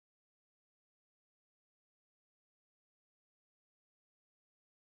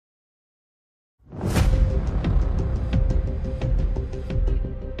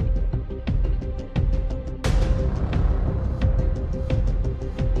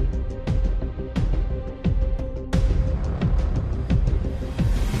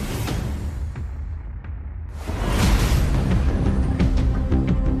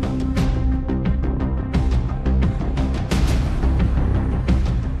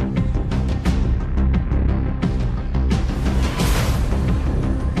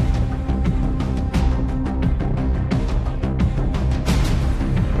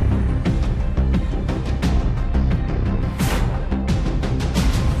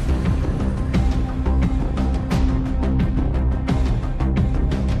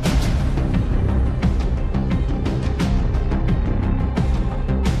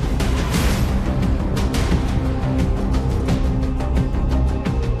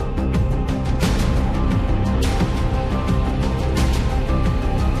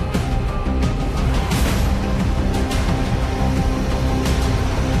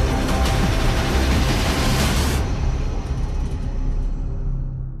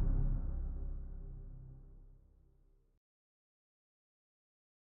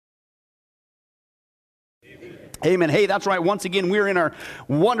Amen. Hey, that's right. Once again, we're in our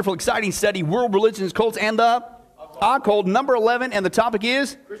wonderful, exciting study, World Religions, Cults, and the Occult, number 11, and the topic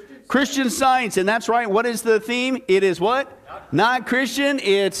is Christian Science. And that's right. What is the theme? It is what? Not Christian.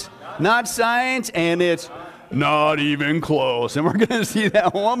 It's not science, and it's not even close. And we're going to see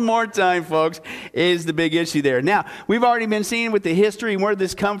that one more time, folks, is the big issue there. Now, we've already been seeing with the history and where did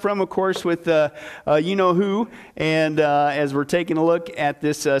this come from, of course, with you-know-who. And as we're taking a look at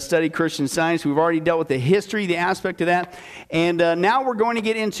this study, Christian Science, we've already dealt with the history, the aspect of that. And now we're going to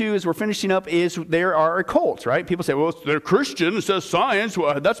get into, as we're finishing up, is there are occults, right? People say, well, they're Christian, it says science.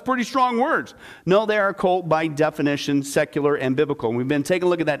 Well, that's pretty strong words. No, they are occult by definition, secular and biblical. And we've been taking a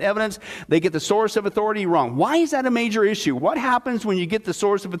look at that evidence. They get the source of authority wrong. Why is that a major issue? What happens when you get the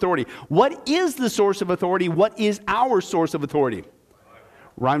source of authority? What is the source of authority? What is our source of authority?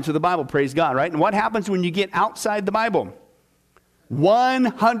 Rhymes with the Bible, praise God, right? And what happens when you get outside the Bible?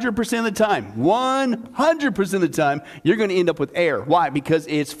 100% of the time, 100% of the time, you're going to end up with error. Why? Because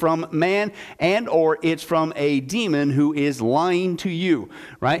it's from man and or it's from a demon who is lying to you,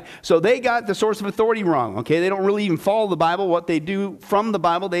 right? So they got the source of authority wrong, okay? They don't really even follow the Bible. What they do from the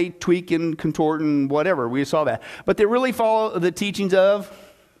Bible, they tweak and contort and whatever. We saw that. But they really follow the teachings of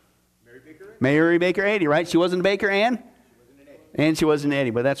Mary Baker Eddy, right? She wasn't a Baker and she wasn't Eddie,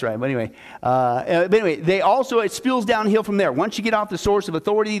 but that's right. But anyway, they also, it spills downhill from there. Once you get off the source of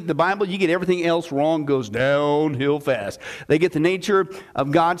authority, the Bible, you get everything else wrong, goes downhill fast. They get the nature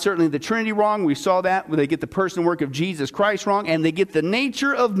of God, certainly the Trinity wrong. We saw that. They get the person and work of Jesus Christ wrong, and they get the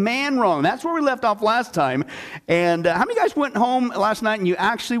nature of man wrong. That's where we left off last time. And how many guys went home last night and you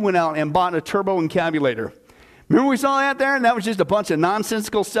actually went out and bought a turbo encabulator? Remember we saw that there? And that was just a bunch of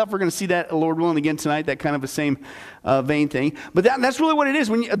nonsensical stuff. We're going to see that, Lord willing, again tonight, that kind of the same vein thing. But that's really what it is,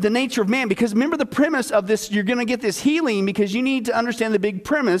 the nature of man. Because remember the premise of this, you're going to get this healing because you need to understand the big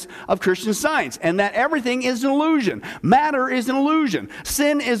premise of Christian Science. And that everything is an illusion. Matter is an illusion.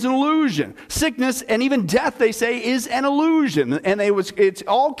 Sin is an illusion. Sickness and even death, they say, is an illusion. And it's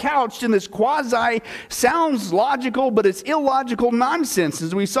all couched in this quasi, sounds logical, but it's illogical nonsense.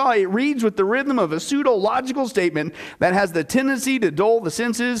 As we saw, it reads with the rhythm of a pseudo-logical statement that has the tendency to dull the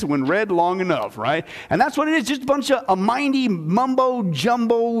senses when read long enough, right? And that's what it is, just a bunch of a mindy mumbo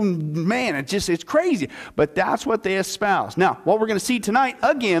jumbo, man, it's crazy. But that's what they espouse. Now, what we're going to see tonight,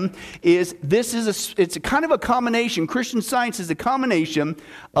 again, is it's a kind of a combination. Christian Science is a combination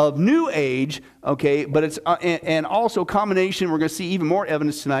of New Age, okay, but it's, and also combination, we're going to see even more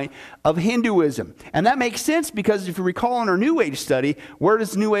evidence tonight, of Hinduism. And that makes sense because if you recall in our New Age study, where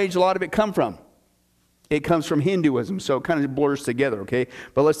does New Age, a lot of it come from? It comes from Hinduism, so it kind of blurs together, okay?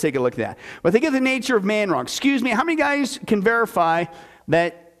 But let's take a look at that. But they get the nature of man wrong. Excuse me, how many guys can verify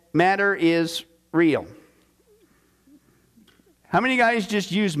that matter is real? How many guys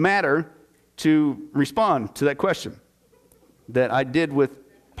just use matter to respond to that question that I did with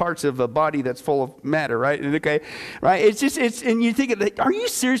parts of a body that's full of matter, right? Okay, right? And you think, are you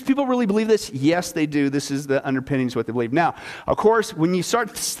serious? People really believe this? Yes, they do. This is the underpinnings of what they believe. Now, of course, when you start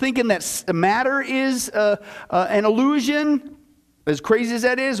thinking that matter is an illusion, as crazy as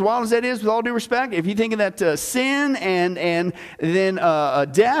that is, wild as that is, with all due respect, if you think of that sin and then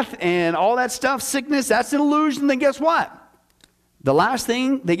death and all that stuff, sickness, that's an illusion, then guess what? The last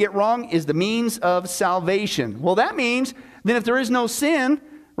thing they get wrong is the means of salvation. Well, that means then if there is no sin,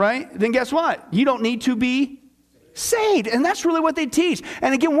 right, then guess what? You don't need to be saved. And that's really what they teach.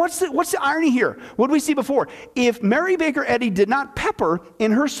 And again, what's the irony here? What did we see before? If Mary Baker Eddy did not pepper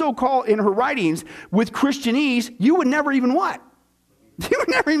in her her writings with Christianese, you would never even what? You would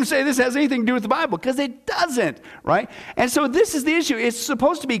never even say this has anything to do with the Bible, because it doesn't, right? And so this is the issue. It's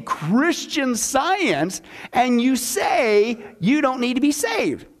supposed to be Christian Science, and you say you don't need to be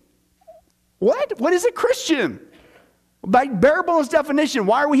saved. What? What is a Christian? By bare bones definition,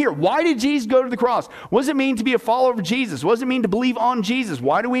 why are we here? Why did Jesus go to the cross? What does it mean to be a follower of Jesus? What does it mean to believe on Jesus?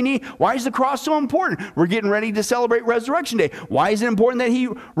 Why is the cross so important? We're getting ready to celebrate Resurrection Day. Why is it important that he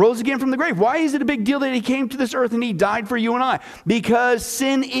rose again from the grave? Why is it a big deal that he came to this earth and he died for you and I? Because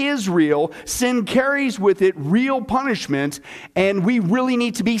sin is real. Sin carries with it real punishment, and we really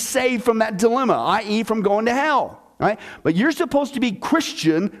need to be saved from that dilemma, i.e. from going to hell. Right? But you're supposed to be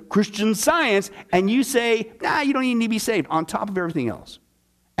Christian Science, and you say, nah, you don't even need to be saved, on top of everything else.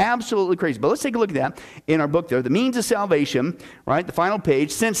 Absolutely crazy. But let's take a look at that in our book there. The means of salvation, right? The final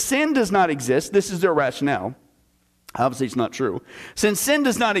page. Since sin does not exist, this is their rationale. Obviously, it's not true. Since sin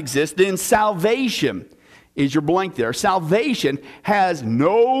does not exist, then salvation is your blank there. Salvation has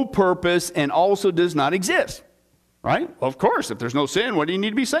no purpose and also does not exist. Right? Well, of course, if there's no sin, what do you need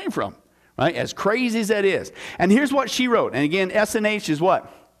to be saved from? Right? As crazy as that is. And here's what she wrote. And again, SNH is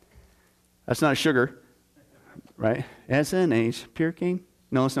what? That's not a sugar. right? SNH, pure cane?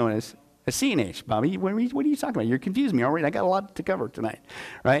 No, it's known as a CNH, Bobby. What are you talking about? You're confusing me already. I got a lot to cover tonight,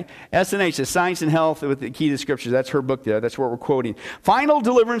 right? SNH is Science and Health with the Key to the Scriptures. That's her book there. That's what we're quoting. Final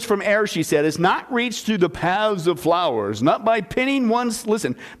deliverance from error, she said, is not reached through the paths of flowers, not by pinning one's,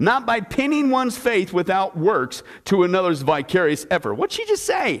 listen, not by pinning one's faith without works to another's vicarious effort. What'd she just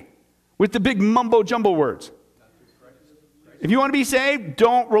say with the big mumbo-jumbo words? If you want to be saved,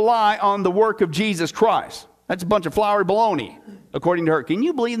 don't rely on the work of Jesus Christ. That's a bunch of flowery baloney, according to her. Can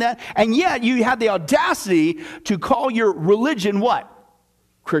you believe that? And yet you have the audacity to call your religion what?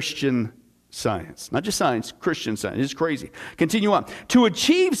 Christian Science. Not just science, Christian Science. It's crazy. Continue on. To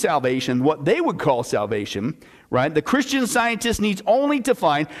achieve salvation, what they would call salvation, right? The Christian Scientist needs only to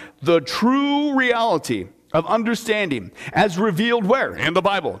find the true reality of understanding as revealed where? In the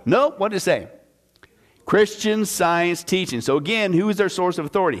Bible. No, what does it say? Christian Science teaching. So again, who is their source of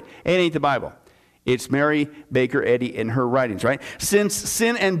authority? It ain't the Bible. It's Mary Baker Eddy in her writings, right? Since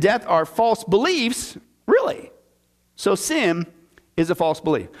sin and death are false beliefs, really. So sin is a false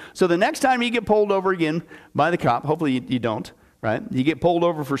belief. So the next time you get pulled over again by the cop, hopefully you don't, right? You get pulled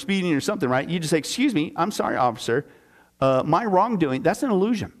over for speeding or something, right? You just say, excuse me, I'm sorry, officer. My wrongdoing, that's an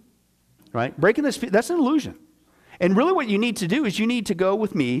illusion, right? Breaking the speed, that's an illusion. And really what you need to do is you need to go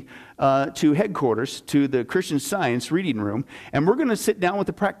with me to headquarters, to the Christian Science reading room, and we're going to sit down with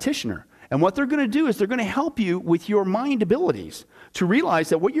the practitioner. And what they're going to do is they're going to help you with your mind abilities to realize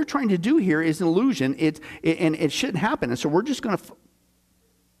that what you're trying to do here is an illusion, and it shouldn't happen. And so we're just going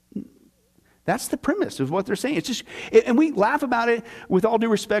to... That's the premise of what they're saying. It's just, and we laugh about it with all due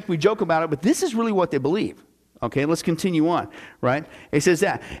respect. We joke about it, but this is really what they believe. Okay, let's continue on, right? It says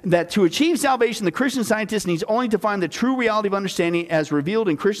that to achieve salvation, the Christian Scientist needs only to find the true reality of understanding as revealed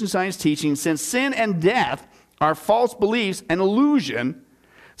in Christian Science teaching. Since sin and death are false beliefs and illusion,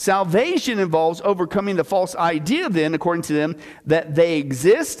 salvation involves overcoming the false idea then, according to them, that they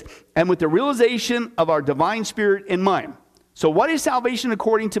exist, and with the realization of our divine spirit in mind. So what is salvation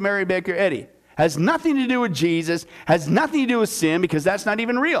according to Mary Baker Eddy? Has nothing to do with Jesus, has nothing to do with sin, because that's not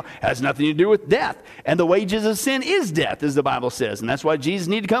even real. Has nothing to do with death. And the wages of sin is death, as the Bible says. And that's why Jesus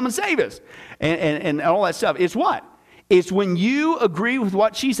needed to come and save us. And all that stuff. It's what? It's when you agree with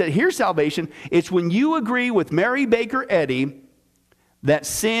what she said. Here's salvation. It's when you agree with Mary Baker Eddy that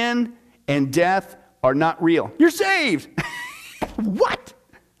sin and death are not real. You're saved. What?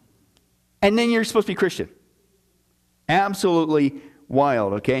 And then you're supposed to be Christian. Absolutely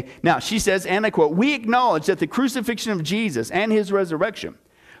wild, okay? Now, she says, and I quote, we acknowledge that the crucifixion of Jesus and his resurrection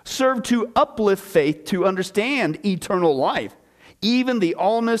served to uplift faith to understand eternal life, even the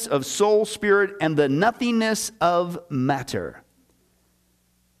allness of soul, spirit, and the nothingness of matter.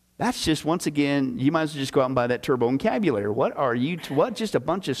 That's just, once again, you might as well just go out and buy that turbo vocabulary. What are you, what? Just a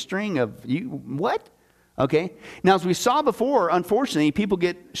bunch of string of, you, what? Okay? Now, as we saw before, unfortunately, people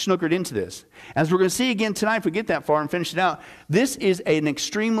get snookered into this. As we're going to see again tonight, if we get that far and finish it out, this is an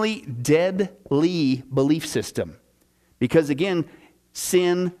extremely deadly belief system. Because again,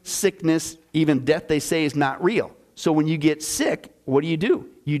 sin, sickness, even death, they say, is not real. So when you get sick, what do?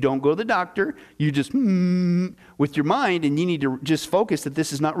 You don't go to the doctor. You just with your mind, and you need to just focus that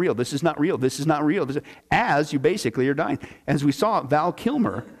this is not real. This is not real. This is not real. As you basically are dying. As we saw, Val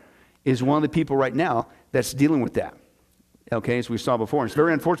Kilmer is one of the people right now that's dealing with that. Okay, as we saw before. It's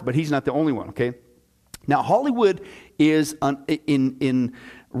very unfortunate, but he's not the only one, okay? Now, Hollywood is in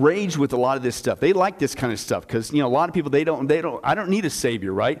rage with a lot of this stuff. They like this kind of stuff because, you know, a lot of people, I don't need a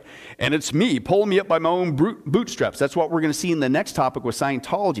savior, right? And it's me pulling me up by my own bootstraps. That's what we're going to see in the next topic with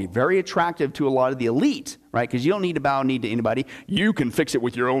Scientology. Very attractive to a lot of the elite, right? Because you don't need to bow a knee to anybody. You can fix it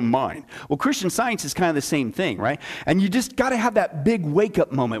with your own mind. Well, Christian Science is kind of the same thing, right? And you just got to have that big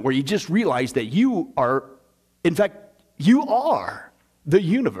wake-up moment where you just realize that you are, in fact, you are the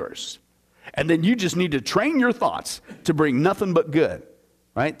universe. And then you just need to train your thoughts to bring nothing but good,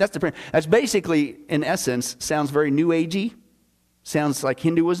 right? That's basically, in essence, sounds very New Agey. Sounds like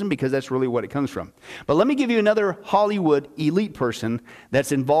Hinduism because that's really what it comes from. But let me give you another Hollywood elite person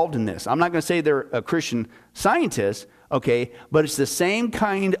that's involved in this. I'm not going to say they're a Christian Scientist, okay, but it's the same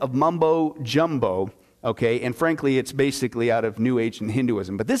kind of mumbo jumbo, okay, and frankly, it's basically out of New Age and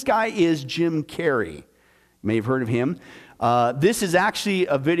Hinduism. But this guy is Jim Carrey. You may have heard of him. This is actually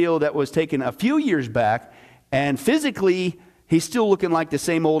a video that was taken a few years back, and physically, he's still looking like the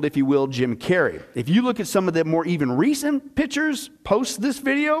same old, if you will, Jim Carrey. If you look at some of the more even recent pictures post this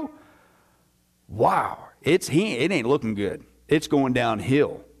video, wow, it ain't looking good. It's going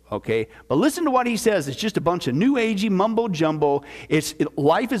downhill, okay? But listen to what he says. It's just a bunch of new agey mumbo jumbo.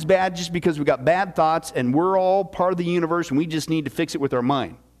 Life is bad just because we got bad thoughts, and we're all part of the universe, and we just need to fix it with our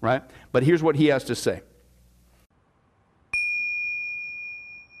mind, right? But here's what he has to say.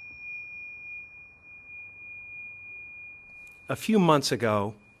 a few months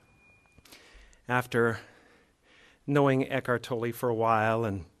ago, after knowing Eckhart Tolle for a while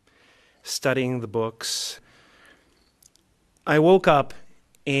and studying the books, I woke up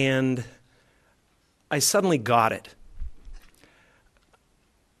and I suddenly got it.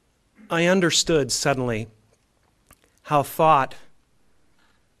 I understood suddenly how thought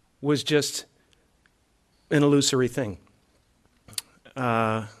was just an illusory thing.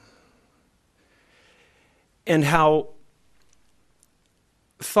 And how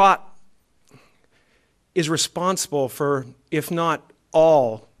thought is responsible for, if not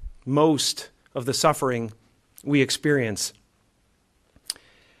all, most of the suffering we experience.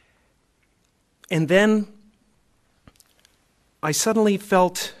 And then I suddenly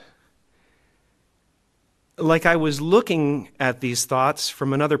felt like I was looking at these thoughts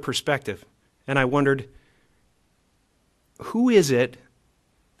from another perspective. And I wondered, who is it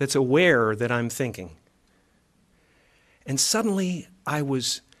that's aware that I'm thinking? And suddenly I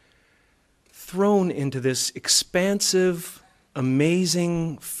was thrown into this expansive,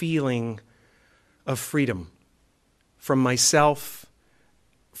 amazing feeling of freedom from myself,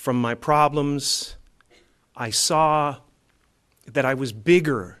 from my problems. I saw that I was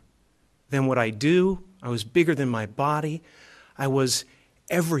bigger than what I do. I was bigger than my body. I was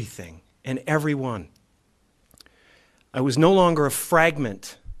everything and everyone. I was no longer a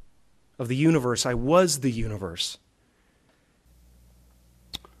fragment of the universe. I was the universe.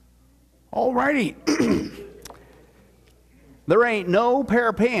 All righty. There ain't no pair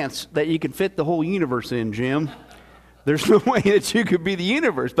of pants that you can fit the whole universe in, Jim. There's no way that you could be the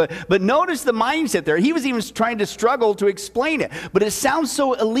universe. But notice the mindset there. He was even trying to struggle to explain it. But it sounds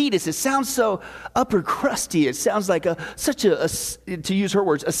so elitist. It sounds so upper crusty. It sounds like such a, to use her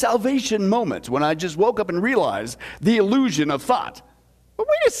words, a salvation moment when I just woke up and realized the illusion of thought. But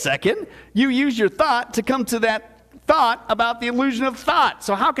wait a second. You use your thought to come to that thought about the illusion of thought.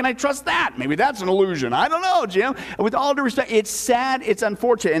 So how can I trust that? Maybe that's an illusion. I don't know, Jim. With all due respect, it's sad, it's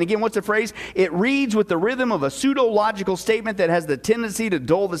unfortunate. And again, what's the phrase? It reads with the rhythm of a pseudo-logical statement that has the tendency to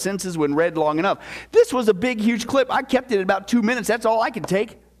dull the senses when read long enough. This was a big, huge clip. I kept it at about 2 minutes. That's all I could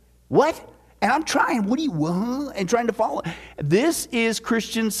take. What? And I'm trying, what do you want? And trying to follow. This is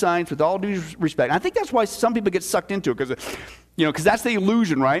Christian Science with all due respect. And I think that's why some people get sucked into it, because that's the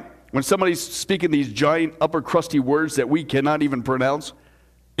illusion, right? When somebody's speaking these giant upper crusty words that we cannot even pronounce,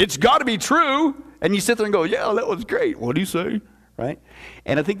 it's got to be true. And you sit there and go, yeah, that was great. What do you say? Right?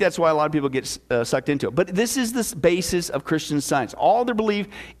 And I think that's why a lot of people get sucked into it. But this is the basis of Christian Science. All their belief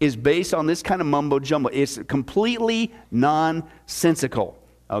is based on this kind of mumbo jumbo. It's completely nonsensical.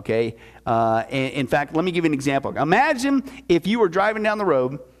 Okay? In fact, let me give you an example. Imagine if you were driving down the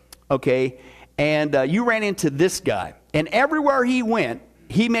road, okay, and you ran into this guy. And everywhere he went,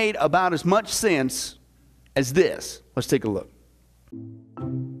 he made about as much sense as this. Let's take a look.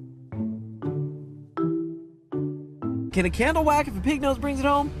 Can a candle whack if a pig nose brings it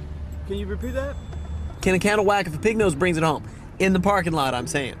home? Can you repeat that? Can a candle whack if a pig nose brings it home? In the parking lot, I'm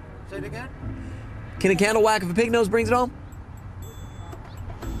saying. Say it again? Can a candle whack if a pig nose brings it home?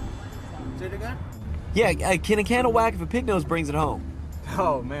 Say it again? Yeah, can a candle whack if a pig nose brings it home?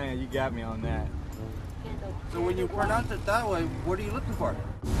 Oh man, you got me on that. So when you pronounce it that way, what are you looking for?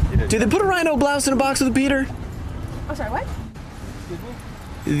 Do they put a rhino blouse in a box with a Peter? Oh, sorry, what? Excuse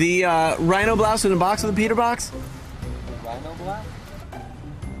me? The rhino blouse in a box with a Peter box? Rhino black?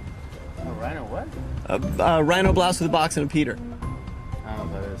 A rhino what? A rhino blouse with a box and a Peter. I don't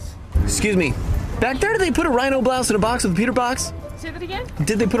know what that is. Excuse me. Back there, did they put a rhino blouse in a box with a Peter box? Say that again?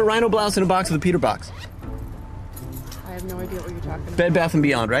 Did they put a rhino blouse in a box with a Peter box? I have no idea what you're talking about. Bed Bath &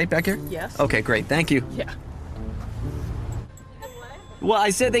 Beyond, right? Back here? Yes. Okay, great. Thank you. Yeah. Well,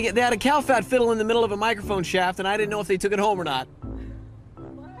 I said they had a cow fat fiddle in the middle of a microphone shaft, and I didn't know if they took it home or not.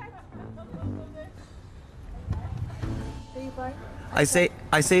 I say,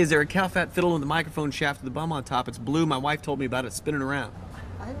 is there a cow fat fiddle in the microphone shaft with the bum on top? It's blue. My wife told me about it spinning around.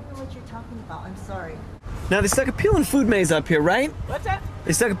 I don't know what you're talking about. I'm sorry. Now, they stuck a peel and food maze up here, right? What's that?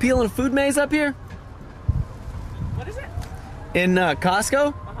 They stuck a peel and a food maze up here? What is it? In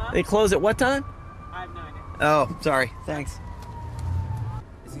Costco? They close at what time? I have no idea. Oh, sorry. Thanks.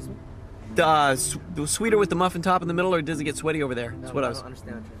 Excuse me? The sweeter with the muffin top in the middle, or does it get sweaty over there? That's what I was. don't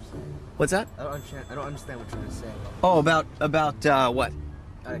understand what you're saying. What's that? I don't understand what you're saying. Oh, about what?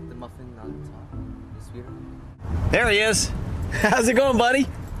 I like the muffin on top. The sweeter. There he is. How's it going, buddy?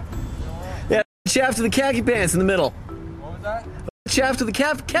 Yeah, shaft of the khaki pants in the middle. What was that? Shaft of the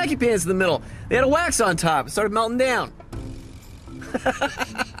khaki pants in the middle. They had a wax on top. It started melting down.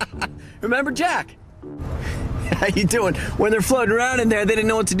 Remember Jack? How you doing? When they're floating around in there, they didn't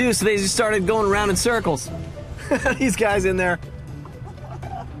know what to do, so they just started going around in circles. These guys in there.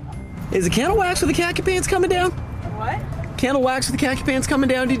 Is the candle wax with the khaki pants coming down? What? Candle wax with the khaki pants coming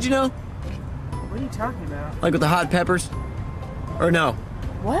down, did you know? What are you talking about? Like with the hot peppers? Or no?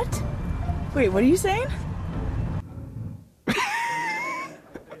 What? Wait, what are you saying?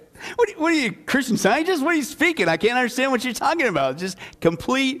 What are you, Christian Scientist? What are you speaking? I can't understand what you're talking about. Just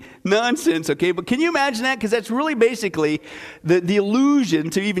complete nonsense, okay? But can you imagine that? Because that's really basically the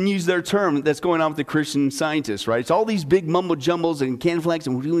illusion, to even use their term, that's going on with the Christian Scientists, right? It's all these big mumbo jumbles and candle flags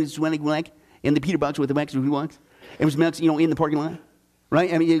and in the Peter box with the wax and wax. It was melts, in the parking lot,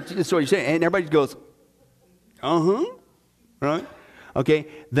 right? I mean, that's what you're saying. And everybody goes, right? Okay,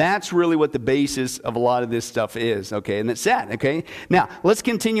 that's really what the basis of a lot of this stuff is, okay, and it's sad, okay? Now, let's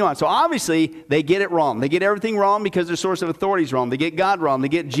continue on. So obviously, they get it wrong. They get everything wrong because their source of authority is wrong. They get God wrong. They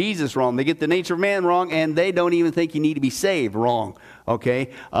get Jesus wrong. They get the nature of man wrong, and they don't even think you need to be saved wrong, okay?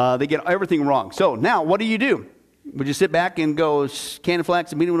 They get everything wrong. So now, what do? Would you sit back and go, can of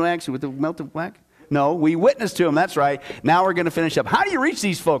flax and medium wax with the melted wax? No, we witness to them. That's right. Now we're going to finish up. How do you reach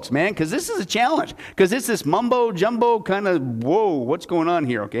these folks, man? Because this is a challenge. Because it's this mumbo jumbo kind of, whoa, what's going on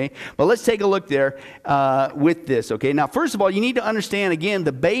here, okay? But let's take a look there with this, okay? Now, first of all, you need to understand, again,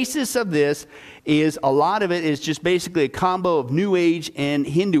 the basis of this is a lot of it is just basically a combo of New Age and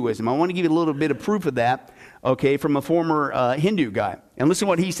Hinduism. I want to give you a little bit of proof of that, okay, from a former Hindu guy. And listen to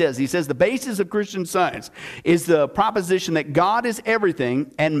what he says. He says, the basis of Christian Science is the proposition that God is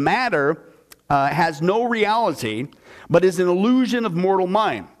everything and matter has no reality, but is an illusion of mortal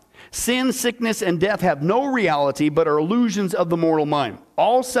mind. Sin, sickness, and death have no reality, but are illusions of the mortal mind.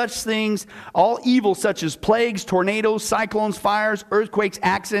 All such things, all evil such as plagues, tornadoes, cyclones, fires, earthquakes,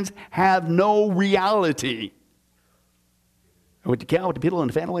 accidents, have no reality. With the cow, with the piddle, and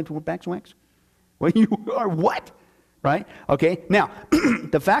the fan, went back to wax. Well, you are what? Right? Okay. Now,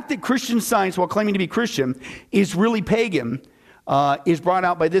 the fact that Christian Science, while claiming to be Christian, is really pagan, is brought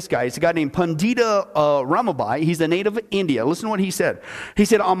out by this guy. It's a guy named Pandita Ramabai. He's a native of India. Listen to what he said. He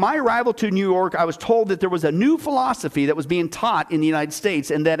said, on my arrival to New York, I was told that there was a new philosophy that was being taught in the United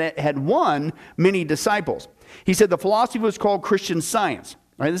States and that it had won many disciples. He said the philosophy was called Christian Science.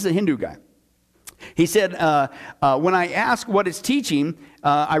 Right? This is a Hindu guy. He said, when I ask what it's teaching,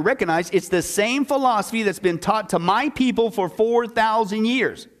 I recognize it's the same philosophy that's been taught to my people for 4,000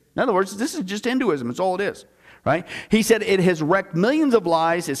 years. In other words, this is just Hinduism. It's all it is. Right? He said, it has wrecked millions of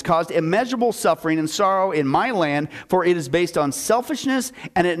lives, it's caused immeasurable suffering and sorrow in my land, for it is based on selfishness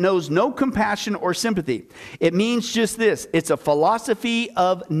and it knows no compassion or sympathy. It means just this, it's a philosophy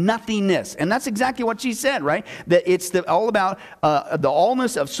of nothingness. And that's exactly what she said, right? That it's all about the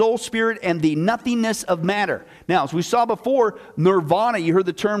allness of soul, spirit, and the nothingness of matter. Now, as we saw before, nirvana, you heard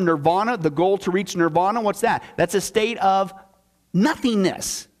the term nirvana, the goal to reach nirvana, what's that? That's a state of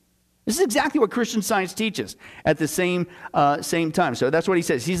nothingness. This is exactly what Christian Science teaches at the same time. So that's what he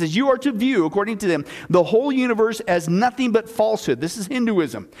says. He says, you are to view, according to them, the whole universe as nothing but falsehood. This is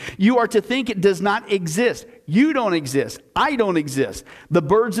Hinduism. You are to think it does not exist. You don't exist. I don't exist. The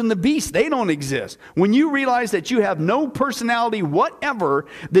birds and the beasts, they don't exist. When you realize that you have no personality whatever,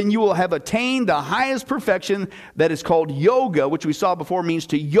 then you will have attained the highest perfection that is called yoga, which we saw before means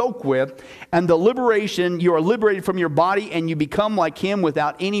to yoke with, and the liberation, you are liberated from your body and you become like him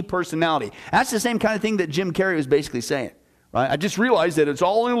without any personality. That's the same kind of thing that Jim Carrey was basically saying. Right? I just realized that it's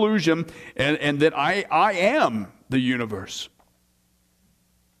all an illusion and that I am the universe.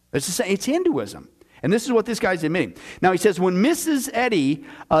 It's Hinduism. And this is what this guy's admitting. Now he says, when Mrs. Eddy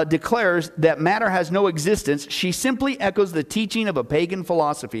declares that matter has no existence, she simply echoes the teaching of a pagan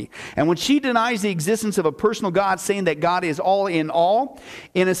philosophy. And when she denies the existence of a personal God, saying that God is all,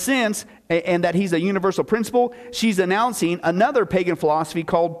 in a sense, and that he's a universal principle, she's announcing another pagan philosophy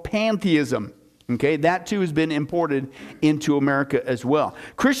called pantheism. Okay, that too has been imported into America as well.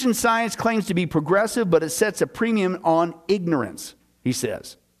 Christian Science claims to be progressive, but it sets a premium on ignorance, he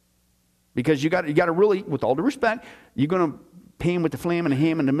says. Because you got to really, with all due respect, you're going to pay him with the flam and the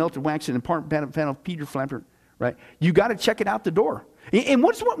ham and the melted wax and the pan of Peter Flapper, right? You got to check it out the door. And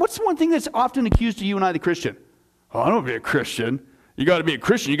what's one thing that's often accused of you and I, the Christian? Oh, I don't be a Christian. You got to be a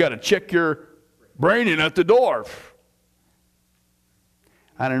Christian. You got to check your brain in at the door.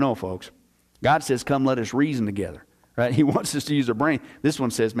 I don't know, folks. God says, come, let us reason together. Right? He wants us to use our brain. This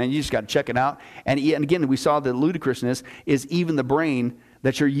one says, man, you just got to check it out. And again, we saw the ludicrousness is even the brain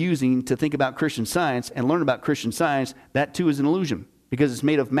that you're using to think about Christian Science and learn about Christian Science, that too is an illusion because it's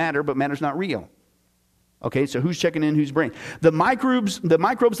made of matter, but matter's not real. Okay, so who's checking in whose brain? The microbes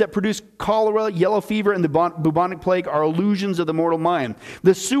that produce cholera, yellow fever, and the bubonic plague are illusions of the mortal mind.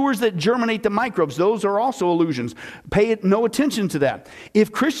 The sewers that germinate the microbes, those are also illusions. Pay no attention to that.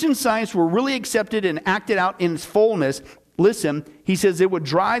 If Christian Science were really accepted and acted out in its fullness, listen, he says it would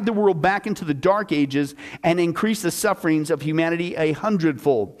drive the world back into the dark ages and increase the sufferings of humanity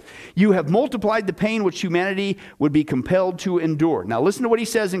 100-fold. You have multiplied the pain which humanity would be compelled to endure. Now listen to what he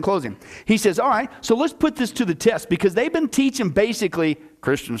says in closing. He says, all right, so let's put this to the test, because they've been teaching basically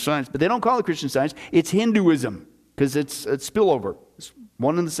Christian Science, but they don't call it Christian Science. It's Hinduism, because it's spillover. It's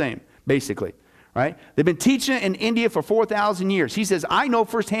one and the same, basically. Right? They've been teaching it in India for 4,000 years. He says, I know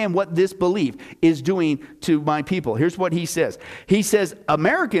firsthand what this belief is doing to my people. Here's what he says. He says,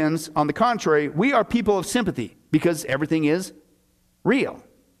 Americans, on the contrary, we are people of sympathy because everything is real.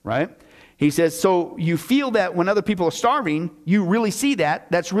 Right? He says, so you feel that when other people are starving, you really see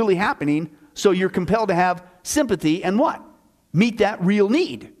that. That's really happening. So you're compelled to have sympathy and what? Meet that real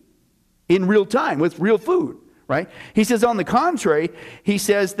need in real time with real food. Right? He says, on the contrary, he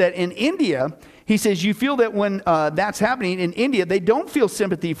says that in India, he says, you feel that when that's happening in India, they don't feel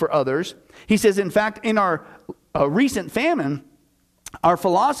sympathy for others. He says, in fact, in our recent famine, our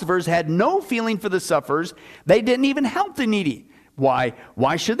philosophers had no feeling for the sufferers. They didn't even help the needy. Why?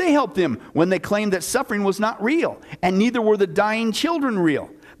 Why should they help them when they claimed that suffering was not real? And neither were the dying children real.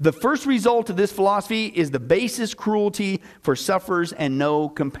 The first result of this philosophy is the basest cruelty for sufferers and no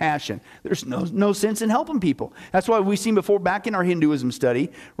compassion. There's no sense in helping people. That's why we've seen before back in our Hinduism study,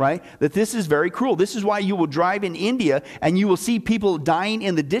 right, that this is very cruel. This is why you will drive in India and you will see people dying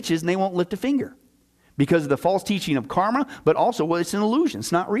in the ditches and they won't lift a finger because of the false teaching of karma, but also, well, it's an illusion.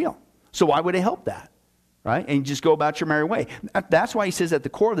 It's not real. So why would it help that, right? And just go about your merry way. That's why he says at the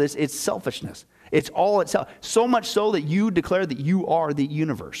core of this, it's selfishness. It's all itself. So much so that you declare that you are the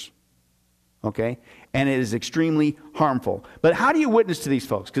universe. Okay? And it is extremely harmful. But how do you witness to these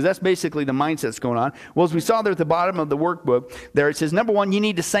folks? Because that's basically the mindset that's going on. Well, as we saw there at the bottom of the workbook, there it says, number one, you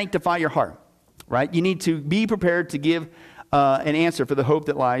need to sanctify your heart. Right? You need to be prepared to give an answer for the hope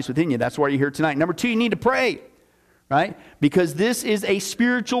that lies within you. That's why you're here tonight. Number two, you need to pray. Right? Because this is a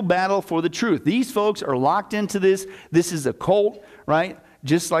spiritual battle for the truth. These folks are locked into this. This is a cult, right?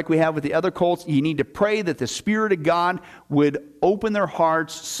 Just like we have with the other cults, you need to pray that the Spirit of God would open their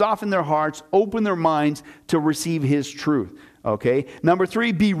hearts, soften their hearts, open their minds to receive His truth. Okay? Number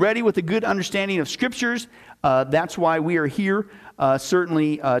three, be ready with a good understanding of Scriptures. That's why we are here,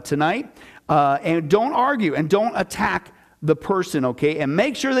 certainly tonight. And don't argue and don't attack the person, okay? And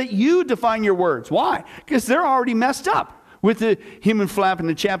make sure that you define your words. Why? Because they're already messed up with the human flap and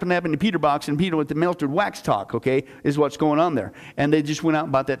the chapping and the Peter box and Peter with the melted wax talk, okay, is what's going on there. And they just went out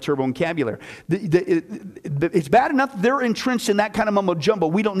and bought that turbo vocabulary. It's bad enough they're entrenched in that kind of mumbo jumbo.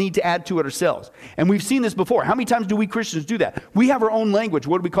 We don't need to add to it ourselves. And we've seen this before. How many times do we Christians do that? We have our own language.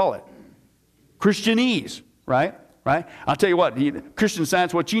 What do we call it? Christianese, right? Right? I'll tell you what, Christian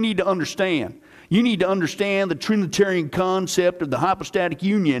Science, what you need to understand. You need to understand the Trinitarian concept of the hypostatic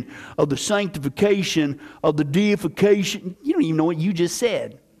union, of the sanctification, of the deification. You don't even know what you just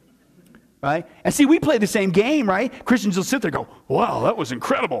said. Right? And see, we play the same game, right? Christians will sit there and go, wow, that was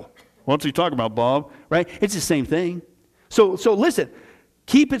incredible. What's he talking about, Bob? Right? It's the same thing. So listen,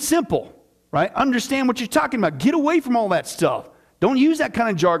 keep it simple. Right? Understand what you're talking about. Get away from all that stuff. Don't use that kind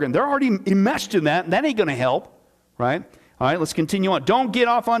of jargon. They're already enmeshed in that, and that ain't going to help. Right? All right, let's continue on. Don't get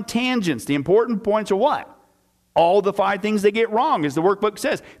off on tangents. The important points are what? All the 5 things they get wrong, as the workbook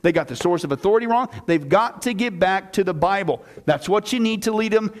says. They got the source of authority wrong. They've got to get back to the Bible. That's what you need to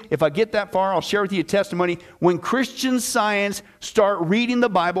lead them. If I get that far, I'll share with you a testimony. When Christian Science start reading the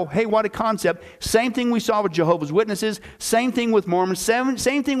Bible, hey, what a concept. Same thing we saw with Jehovah's Witnesses. Same thing with Mormons. Same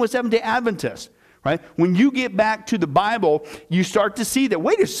thing with Seventh-day Adventists. Right? When you get back to the Bible, you start to see that,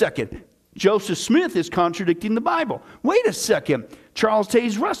 wait a second, Joseph Smith is contradicting the Bible. Wait a second. Charles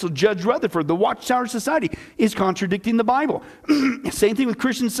Taze Russell, Judge Rutherford, the Watchtower Society is contradicting the Bible. Same thing with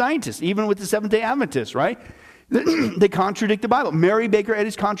Christian Scientists, even with the Seventh-day Adventists, right? They contradict the Bible. Mary Baker Eddy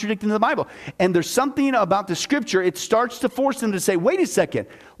is contradicting the Bible. And there's something about the Scripture, it starts to force them to say, wait a second,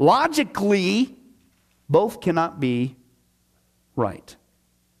 logically, both cannot be right.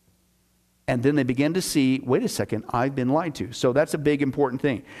 And then they begin to see, wait a second, I've been lied to. So that's a big, important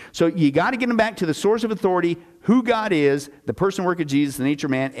thing. So you got to get them back to the source of authority, who God is, the person, work of Jesus, the nature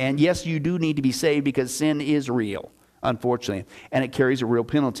of man. And yes, you do need to be saved because sin is real, unfortunately. And it carries a real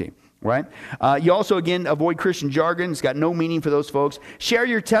penalty, right? You also, again, avoid Christian jargon. It's got no meaning for those folks. Share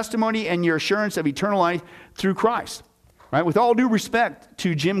your testimony and your assurance of eternal life through Christ, right? With all due respect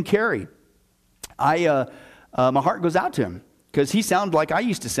to Jim Carrey, my heart goes out to him. Because he sounded like I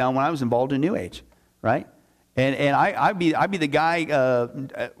used to sound when I was involved in New Age. right? And I'd be the guy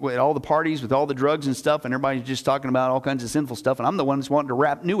at all the parties with all the drugs and stuff, and everybody's just talking about all kinds of sinful stuff, and I'm the one that's wanting to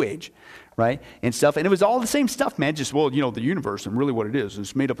rap New Age, right, and stuff. And it was all the same stuff, man. Just, well, the universe and really what it is.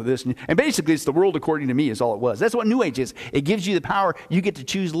 It's made up of this. And basically, it's the world according to me is all it was. That's what New Age is. It gives you the power. You get to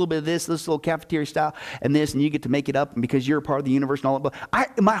choose a little bit of this little cafeteria style and this, and you get to make it up because you're a part of the universe and all that.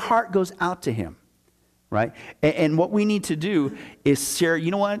 But my heart goes out to him, right? And what we need to do is share, you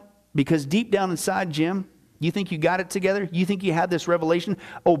know what? Because deep down inside, Jim, you think you got it together? You think you had this revelation?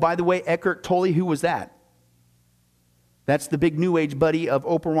 Oh, by the way, Eckhart Tolle, who was that? That's the big New Age buddy of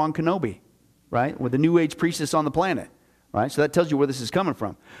Oprah Kenobi, right? With the New Age priestess on the planet, right? So that tells you where this is coming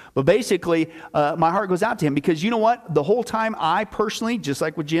from. But basically, my heart goes out to him because you know what? The whole time I personally, just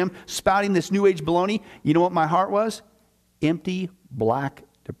like with Jim, spouting this New Age baloney, you know what my heart was? Empty, black,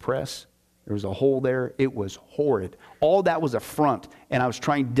 depressed. There was a hole there. It was horrid. All that was a front, and I was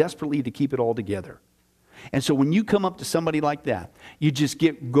trying desperately to keep it all together. And so when you come up to somebody like that, you just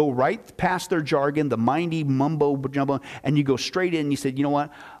go right past their jargon, the mindy mumbo jumbo, and you go straight in and you said, you know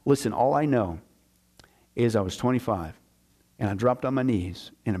what? Listen, all I know is I was 25 and I dropped on my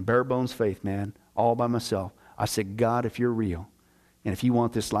knees in a bare bones faith, man, all by myself. I said, God, if you're real and if you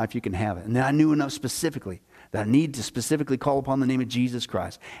want this life, you can have it. And then I knew enough specifically that I need to specifically call upon the name of Jesus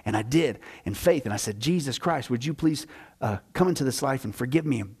Christ. And I did in faith. And I said, Jesus Christ, would you please come into this life and forgive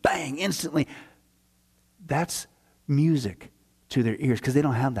me? And bang, instantly. That's music to their ears because they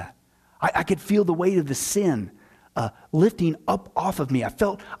don't have that. I could feel the weight of the sin lifting up off of me. I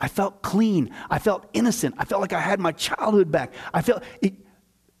felt clean. I felt innocent. I felt like I had my childhood back.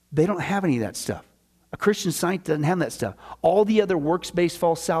 They don't have any of that stuff. A Christian Scientist doesn't have that stuff. All the other works-based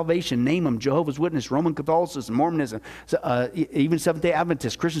false salvation, name them, Jehovah's Witness, Roman Catholicism, Mormonism, even Seventh-day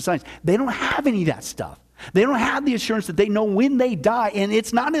Adventists, Christian Science, they don't have any of that stuff. They don't have the assurance that they know when they die, and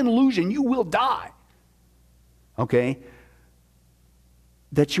it's not an illusion, you will die. Okay,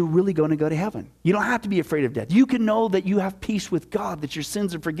 that you're really going to go to heaven. You don't have to be afraid of death. You can know that you have peace with God, that your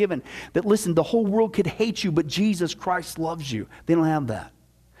sins are forgiven, that, listen, the whole world could hate you, but Jesus Christ loves you. They don't have that.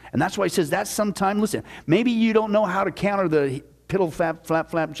 And that's why he says that's sometime, listen, maybe you don't know how to counter the piddle, flap,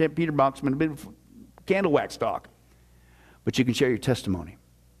 Peter Boxman, candle wax talk, but you can share your testimony.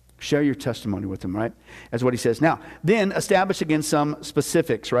 Share your testimony with them, right? That's what he says. Now, then establish again some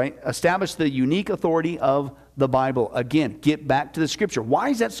specifics, right? Establish the unique authority of the Bible. Again, get back to the Scripture. Why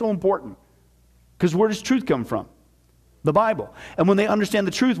is that so important? Because where does truth come from? The Bible. And when they understand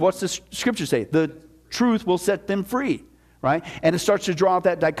the truth, what's the Scripture say? The truth will set them free, right? And it starts to draw out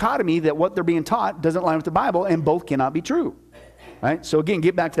that dichotomy that what they're being taught doesn't line with the Bible, and both cannot be true, right? So again,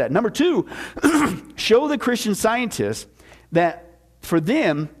 get back to that. Number two, show the Christian Scientists that for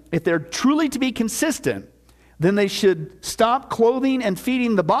them, if they're truly to be consistent, then they should stop clothing and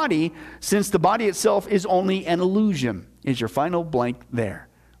feeding the body, since the body itself is only an illusion. Is your final blank there,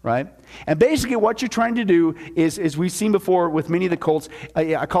 right? And basically what you're trying to do is, as we've seen before with many of the cults,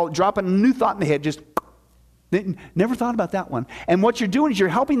 I call it dropping a new thought in the head, just never thought about that one. And what you're doing is you're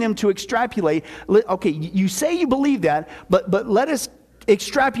helping them to extrapolate. Okay, you say you believe that, but let us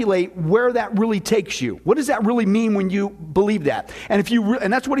extrapolate where that really takes you. What does that really mean when you believe that? And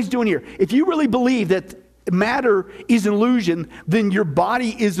and that's what he's doing here. If you really believe that matter is an illusion, then your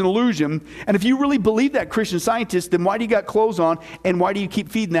body is an illusion. And if you really believe that, Christian Scientist, then why do you got clothes on and why do you keep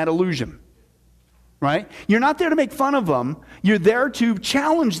feeding that illusion? Right? You're not there to make fun of them. You're there to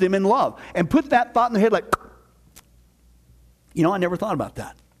challenge them in love and put that thought in their head like, I never thought about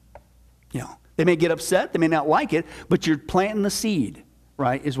that. They may get upset, they may not like it, but you're planting the seed.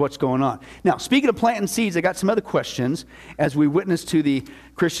 Right, is what's going on. Now, speaking of planting seeds, I got some other questions as we witness to the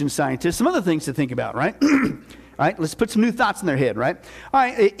Christian Scientists. Some other things to think about, right? All right, let's put some new thoughts in their head, right? All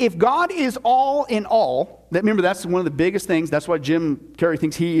right, if God is all in all, remember that's one of the biggest things. That's why Jim Carrey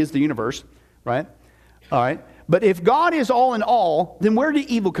thinks he is the universe, right? All right, but if God is all in all, then where did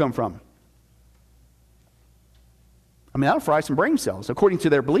evil come from? I mean, that'll fry some brain cells, according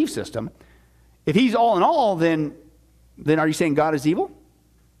to their belief system. If he's all in all, then are you saying God is evil?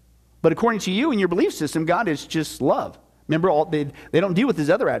 But according to you and your belief system, God is just love. Remember, they don't deal with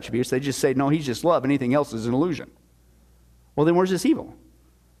his other attributes. They just say, no, he's just love. Anything else is an illusion. Well, then where's this evil?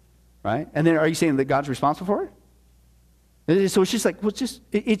 Right? And then are you saying that God's responsible for it? So it's just like, well,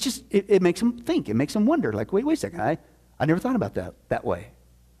 it makes them think. It makes them wonder. Like, wait a second. I never thought about that way.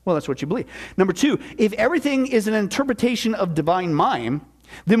 Well, that's what you believe. Number two, if everything is an interpretation of divine mind,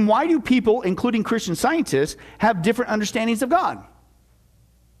 then why do people, including Christian Scientists, have different understandings of God?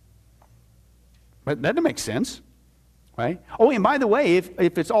 But that doesn't make sense, right? Oh, and by the way,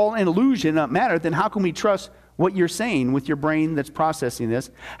 if it's all an illusion, not matter, then how can we trust what you're saying with your brain that's processing this?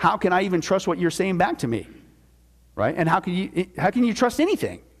 How can I even trust what you're saying back to me? Right? And how can you trust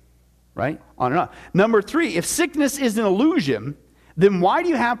anything? Right? On and on. Number 3, if sickness is an illusion, then why do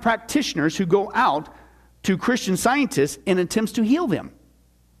you have practitioners who go out to Christian scientists in attempts to heal them?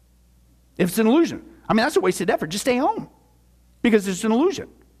 If it's an illusion. I mean, that's a wasted effort. Just stay home. Because it's an illusion.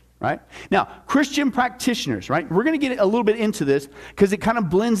 Right? Now, Christian practitioners, right? We're going to get a little bit into this because it kind of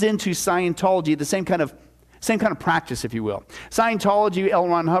blends into Scientology, the same kind of practice, if you will. Scientology, L.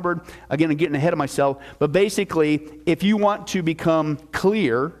 Ron Hubbard, again, I'm getting ahead of myself, but basically, if you want to become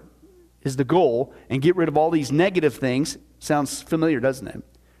clear, is the goal, and get rid of all these negative things, sounds familiar, doesn't it?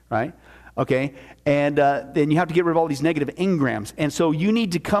 Right? Okay, and then you have to get rid of all these negative engrams, and so you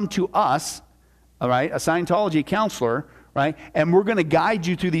need to come to us, all right, a Scientology counselor, right? And we're going to guide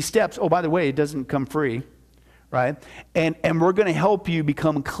you through these steps. Oh, by the way, it doesn't come free, right? And we're going to help you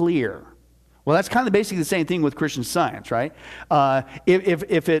become clear. Well, that's kind of basically the same thing with Christian Science, right?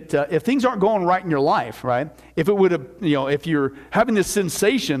 If things aren't going right in your life, right? If it would have, if you're having this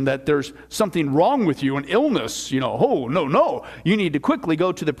sensation that there's something wrong with you, an illness, oh, no, you need to quickly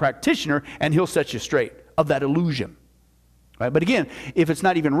go to the practitioner and he'll set you straight of that illusion. Right? But again, if it's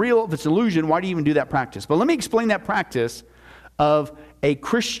not even real, if it's illusion, why do you even do that practice? But let me explain that practice of a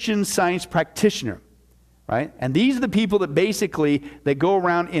Christian Science practitioner. Right? And these are the people that basically, that go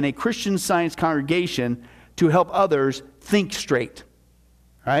around in a Christian Science congregation to help others think straight.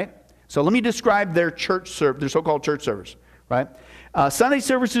 Right? So let me describe their their so-called church service. Right? Sunday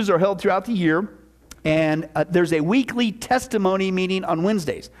services are held throughout the year, and there's a weekly testimony meeting on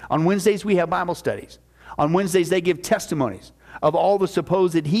Wednesdays. On Wednesdays, we have Bible studies. On Wednesdays, they give testimonies of all the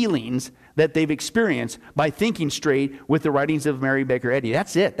supposed healings that they've experienced by thinking straight with the writings of Mary Baker Eddy.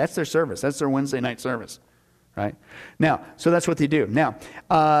 That's it. That's their service. That's their Wednesday night service. Right? Now, so that's what they do. Now,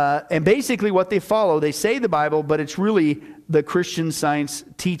 and basically what they follow, they say the Bible, but it's really the Christian Science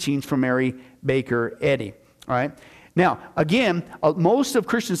teachings from Mary Baker Eddy. All right? Now, again, most of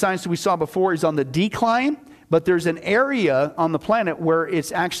Christian Science that we saw before is on the decline, but there's an area on the planet where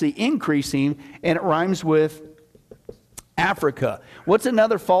it's actually increasing, and it rhymes with Africa. What's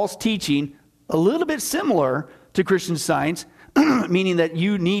another false teaching, a little bit similar to Christian Science, meaning that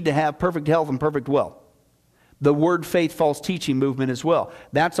you need to have perfect health and perfect wealth? The word faith false teaching movement as well.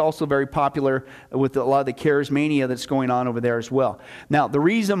 That's also very popular with a lot of the charismania that's going on over there as well. Now, the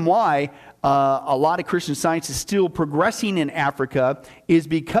reason why a lot of Christian Science is still progressing in Africa is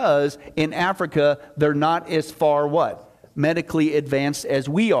because in Africa, they're not as far, medically advanced as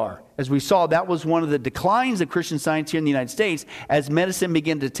we are. As we saw, that was one of the declines of Christian Science here in the United States as medicine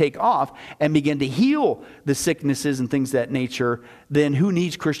began to take off and began to heal the sicknesses and things of that nature. Then who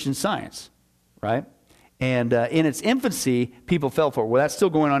needs Christian Science, right? And in its infancy, people fell for it. Well, that's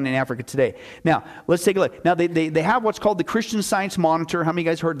still going on in Africa today. Now, let's take a look. Now, they have what's called the Christian Science Monitor. How many of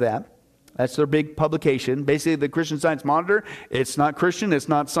you guys heard of that? That's their big publication. Basically, the Christian Science Monitor, it's not Christian, it's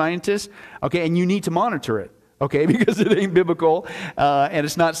not scientist. Okay, and you need to monitor it. Okay, because it ain't biblical and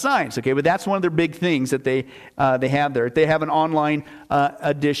it's not science. Okay, but that's one of their big things that they have there. They have an online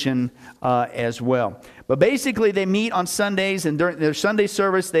edition as well. But basically, they meet on Sundays, and during their Sunday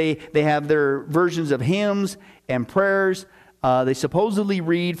service, they have their versions of hymns and prayers. They supposedly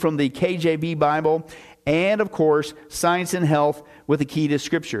read from the KJV Bible, and of course, Science and Health with the Key to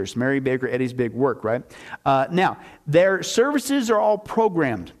Scriptures, Mary Baker Eddy's big work, right? Now, their services are all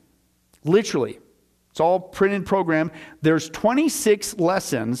programmed, literally. It's all printed program. There's 26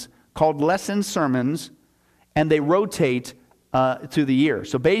 lessons called lesson sermons, and they rotate through the year.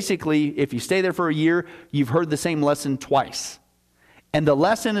 So basically, if you stay there for a year, you've heard the same lesson twice. And the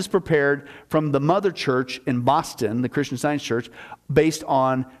lesson is prepared from the mother church in Boston, the Christian Science Church, based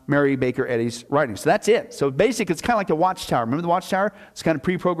on Mary Baker Eddy's writings. So that's it. So basically, it's kind of like the Watchtower. Remember the Watchtower? It's kind of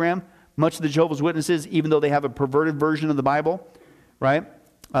pre-programmed. Much of the Jehovah's Witnesses, even though they have a perverted version of the Bible, right?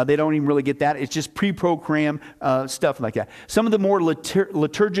 They don't even really get that. It's just pre-programmed stuff like that. Some of the more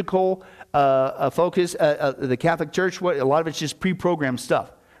liturgical focus, the Catholic Church, a lot of it's just pre-programmed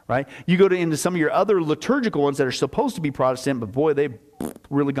stuff, right? You go into some of your other liturgical ones that are supposed to be Protestant, but boy, they've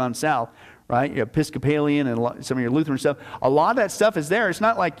really gone south, right? Your Episcopalian and some of your Lutheran stuff. A lot of that stuff is there. It's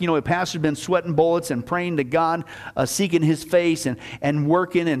not like, a pastor's been sweating bullets and praying to God, seeking his face and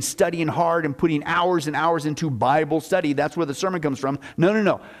working and studying hard and putting hours and hours into Bible study. That's where the sermon comes from.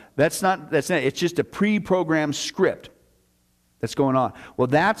 No. That's not. It's just a pre-programmed script that's going on. Well,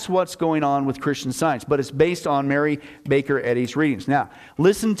 that's what's going on with Christian Science, but it's based on Mary Baker Eddy's readings. Now,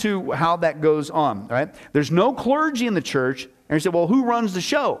 listen to how that goes on, right? There's no clergy in the church, and you say, well, who runs the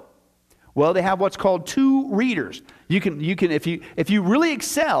show? Well, they have what's called 2 readers. You can if you really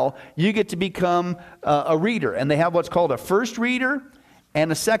excel, you get to become a reader. And they have what's called a first reader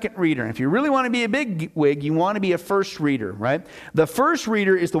and a second reader. And if you really want to be a big wig, you want to be a first reader, right? The first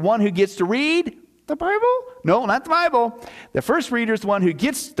reader is the one who gets to read the Bible? No, not the Bible. The first reader is the one who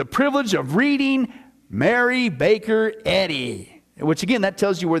gets the privilege of reading Mary Baker Eddy, which again, that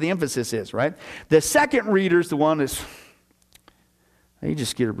tells you where the emphasis is, right? The second reader is the one that's, you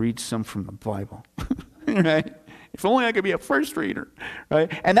just get to read some from the Bible, right? If only I could be a first reader,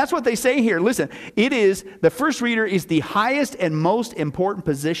 right? And that's what they say here. Listen, the first reader is the highest and most important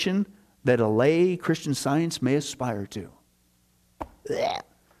position that a lay Christian Science may aspire to.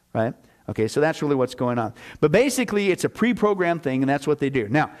 Right? Okay, so that's really what's going on. But basically, it's a pre-programmed thing, and that's what they do.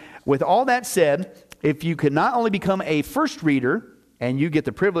 Now, with all that said, if you could not only become a first reader, and you get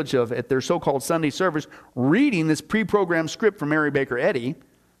the privilege of, at their so-called Sunday service, reading this pre-programmed script from Mary Baker Eddy,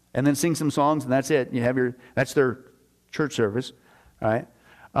 and then sing some songs, and that's it. That's their church service, all right?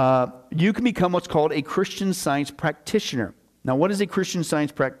 You can become what's called a Christian Science practitioner. Now, what is a Christian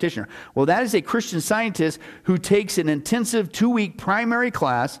Science practitioner? Well, that is a Christian scientist who takes an intensive 2-week primary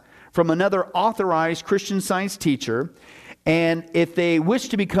class from another authorized Christian Science teacher, and if they wish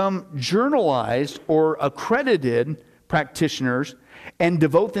to become journalized or accredited practitioners and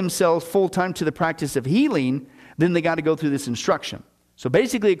devote themselves full-time to the practice of healing, then they got to go through this instruction. So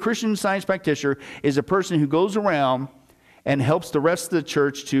basically, a Christian Science practitioner is a person who goes around and helps the rest of the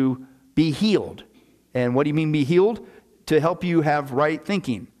church to be healed. And what do you mean be healed? To help you have right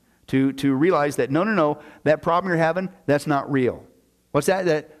thinking. To realize that, no, that problem you're having, that's not real. What's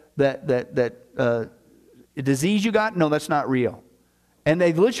that disease you got? No, that's not real. And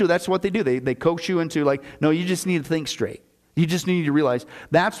they literally, that's what they do. They coax you into like, no, you just need to think straight. You just need to realize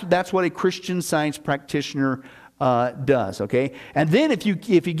that's what a Christian Science practitioner does, okay? And then if you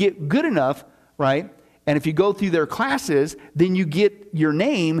get good enough, right, and if you go through their classes, then you get your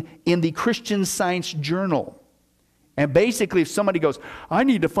name in the Christian Science Journal. And basically, if somebody goes, I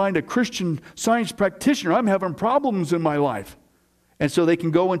need to find a Christian Science practitioner, I'm having problems in my life. And so they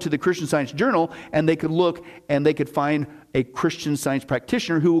can go into the Christian Science Journal and they could look and they could find a Christian Science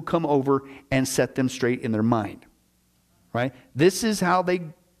practitioner who will come over and set them straight in their mind. Right? This is how they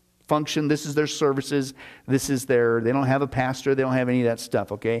function. This is their services. They don't have a pastor. They don't have any of that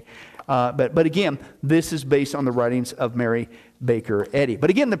stuff, okay? But again, this is based on the writings of Mary Baker Eddy. But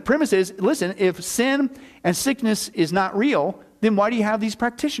again, the premise is, listen, if sin and sickness is not real, then why do you have these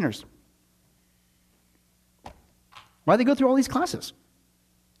practitioners? Why do they go through all these classes?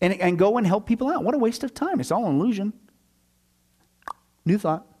 And go and help people out? What a waste of time. It's all an illusion. New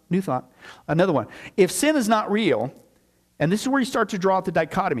thought. Another one. If sin is not real, and this is where you start to draw out the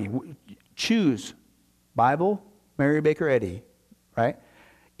dichotomy. Choose Bible, Mary Baker Eddy, right?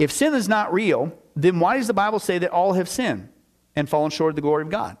 If sin is not real, then why does the Bible say that all have sinned and fallen short of the glory of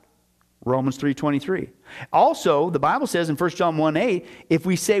God? Romans 3:23. Also, the Bible says in 1 John 1:8, if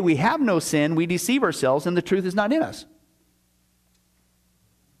we say we have no sin, we deceive ourselves and the truth is not in us.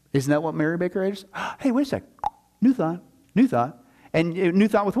 Isn't that what Mary Baker Eddy says? Hey, wait a sec. New thought. And new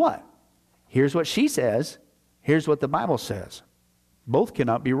thought with what? Here's what she says. Here's what the Bible says. Both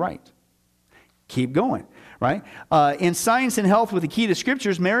cannot be right. Keep going, right? In Science and Health with the Key to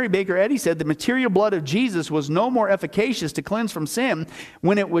Scriptures, Mary Baker Eddy said the material blood of Jesus was no more efficacious to cleanse from sin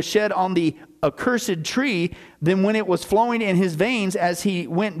when it was shed on the accursed tree than when it was flowing in his veins as he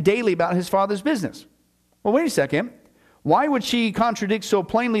went daily about his Father's business. Well, wait a second. Why would she contradict so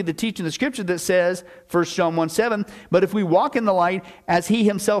plainly the teaching of the Scripture that says, 1 John 1:7, but if we walk in the light as he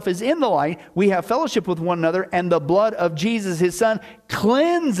himself is in the light, we have fellowship with one another, and the blood of Jesus, his Son,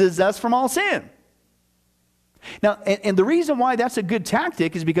 cleanses us from all sin. Now, and the reason why that's a good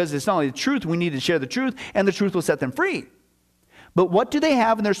tactic is because it's not only the truth, we need to share the truth, and the truth will set them free. But what do they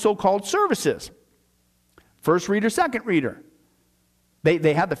have in their so-called services? First reader, second reader.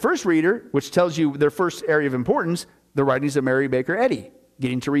 They have the first reader, which tells you their first area of importance, the writings of Mary Baker Eddy,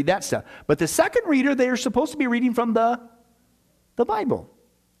 getting to read that stuff. But the second reader, they are supposed to be reading from the Bible.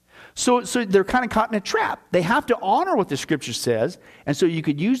 So they're kind of caught in a trap. They have to honor what the Scripture says, and so you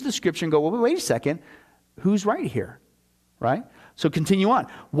could use the Scripture and go, well, wait a second, who's right here, right? So continue on.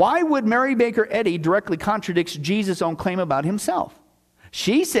 Why would Mary Baker Eddy directly contradict Jesus' own claim about himself?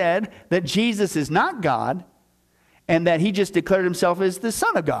 She said that Jesus is not God, and that he just declared himself as the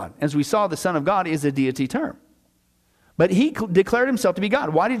Son of God. As we saw, the Son of God is a deity term. But he declared himself to be God.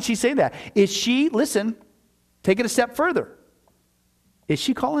 Why did she say that? Is she, listen, take it a step further. Is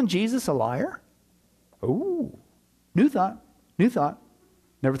she calling Jesus a liar? Ooh, new thought.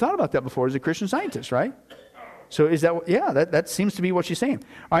 Never thought about that before as a Christian Scientist, right? So is that, yeah, that seems to be what she's saying.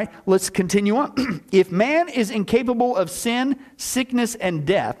 All right, let's continue on. If man is incapable of sin, sickness, and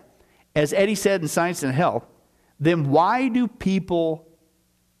death, as Eddie said in Science and Health, then why do people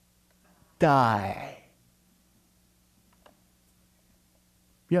die?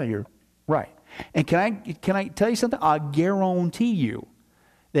 Yeah, you're right. And can I tell you something? I guarantee you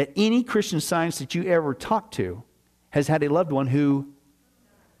that any Christian Science that you ever talked to has had a loved one who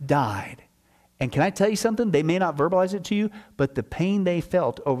died. And can I tell you something? They may not verbalize it to you, but the pain they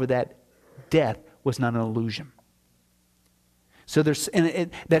felt over that death was not an illusion. So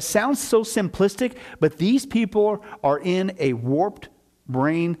that sounds so simplistic, but these people are in a warped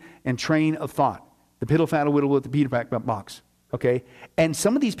brain and train of thought. The piddle faddle whittle with the Peter Pack box. Okay? And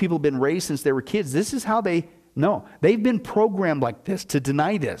some of these people have been raised since they were kids. This is how they know. They've been programmed like this to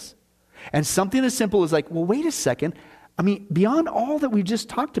deny this. And something as simple as like, well, wait a second. I mean, beyond all that we just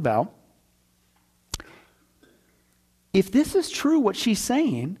talked about, if this is true, what she's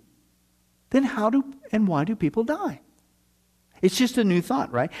saying, then how do and why do people die? It's just a new thought,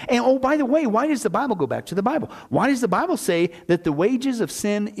 right? And oh, by the way, why does the Bible go back to the Bible? Why does the Bible say that the wages of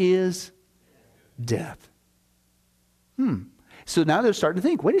sin is death? So now they're starting to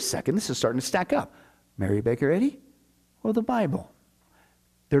think, wait a second, this is starting to stack up. Mary Baker Eddy or the Bible?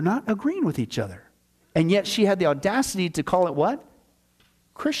 They're not agreeing with each other. And yet she had the audacity to call it what?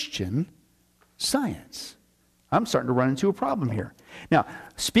 Christian Science. I'm starting to run into a problem here. Now,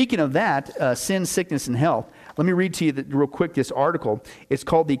 speaking of that, sin, sickness, and health, let me read to you real quick this article. It's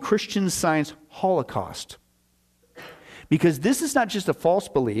called the Christian Science Holocaust. Because this is not just a false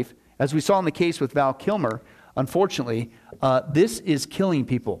belief, as we saw in the case with Val Kilmer. Unfortunately, this is killing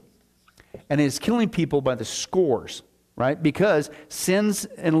people. And it is killing people by the scores, right? Because sin's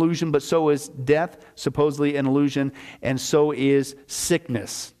an illusion, but so is death, supposedly an illusion, and so is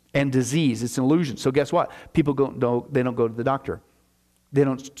sickness and disease. It's an illusion. So guess what? People they don't go to the doctor. They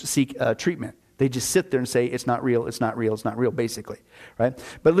don't seek treatment. They just sit there and say, it's not real, it's not real, it's not real, basically, right?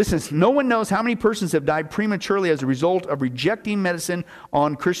 But listen, no one knows how many persons have died prematurely as a result of rejecting medicine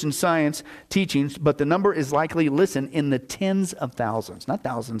on Christian Science teachings, but the number is likely, listen, in the tens of thousands, not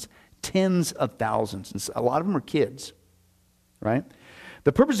thousands, tens of thousands. And a lot of them are kids, right?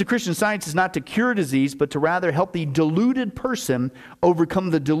 The purpose of Christian Science is not to cure disease, but to rather help the deluded person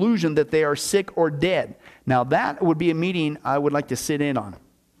overcome the delusion that they are sick or dead. Now that would be a meeting I would like to sit in on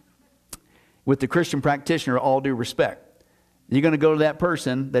with the Christian practitioner, all due respect. You're going to go to that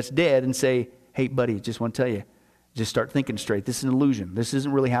person that's dead and say, hey buddy, just want to tell you, just start thinking straight. This is an illusion. This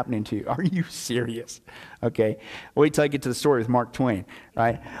isn't really happening to you. Are you serious? Okay. Wait till I get to the story with Mark Twain,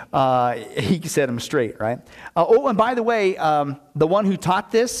 right? He set him straight, right? Oh, and by the way, the one who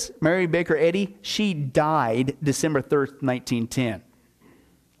taught this, Mary Baker Eddy, she died December 3rd, 1910.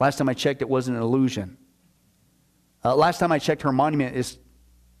 Last time I checked, it wasn't an illusion. Last time I checked, her monument is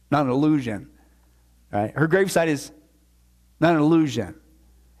not an illusion, right? Her gravesite is not an illusion.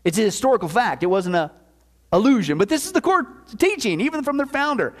 It's a historical fact. It wasn't a illusion. But this is the core teaching, even from their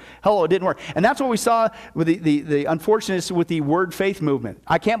founder. Hello, it didn't work. And that's what we saw with the unfortunateness with the word faith movement.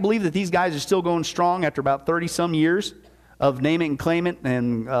 I can't believe that these guys are still going strong after about 30-some years of name it and claim it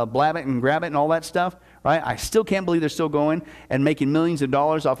and blab it and grab it and all that stuff, right? I still can't believe they're still going and making millions of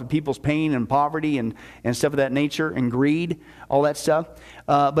dollars off of people's pain and poverty and stuff of that nature and greed, all that stuff.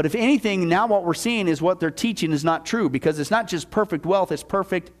 But if anything, now what we're seeing is what they're teaching is not true, because it's not just perfect wealth, it's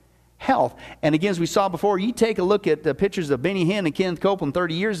perfect health. And again, as we saw before, you take a look at the pictures of Benny Hinn and Kenneth Copeland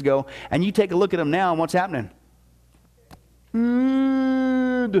 30 years ago, and you take a look at them now, and what's happening?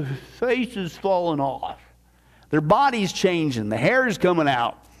 The face is falling off. Their body's changing. The hair is coming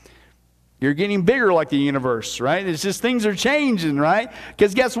out. You're getting bigger like the universe, right? It's just things are changing, right?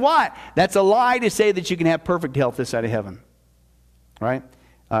 Because guess what? That's a lie to say that you can have perfect health this side of heaven, right?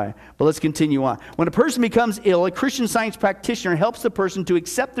 All right, but let's continue on. When a person becomes ill, a Christian Science practitioner helps the person to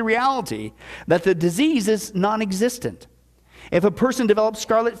accept the reality that the disease is non-existent. If a person develops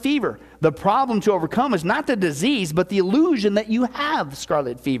scarlet fever, the problem to overcome is not the disease, but the illusion that you have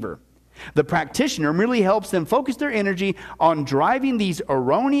scarlet fever. The practitioner merely helps them focus their energy on driving these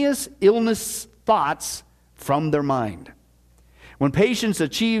erroneous illness thoughts from their mind. When patients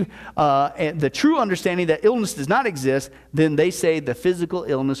achieve the true understanding that illness does not exist, then they say the physical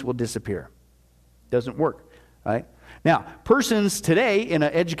illness will disappear. Doesn't work, right? Now, persons today in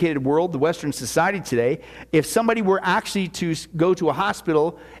an educated world, the Western society today, if somebody were actually to go to a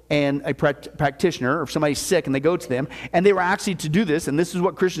hospital and a practitioner, or if somebody's sick and they go to them, and they were actually to do this, and this is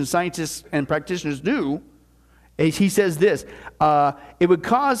what Christian scientists and practitioners do, he says this, it would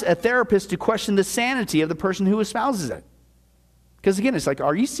cause a therapist to question the sanity of the person who espouses it. Because again, it's like,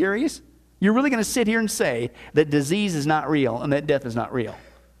 are you serious? You're really going to sit here and say that disease is not real and that death is not real,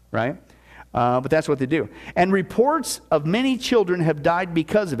 right? But that's what they do. And reports of many children have died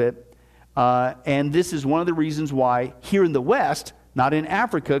because of it. And this is one of the reasons why here in the West, not in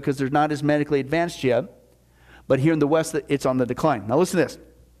Africa because they're not as medically advanced yet, but here in the West, it's on the decline. Now listen to this.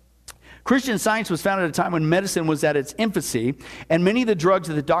 Christian Science was founded at a time when medicine was at its infancy, and many of the drugs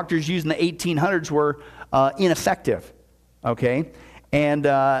that the doctors used in the 1800s were ineffective, okay? And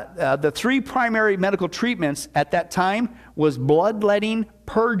the three primary medical treatments at that time was bloodletting,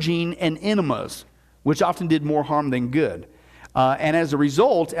 purging, and enemas, which often did more harm than good. And as a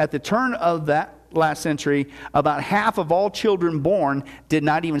result, at the turn of that last century, about half of all children born did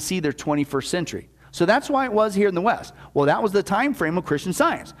not even see their 21st century. So that's why it was here in the West. Well, that was the time frame of Christian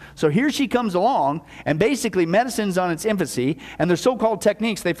Science. So here she comes along, and basically medicine's on its infancy, and their so-called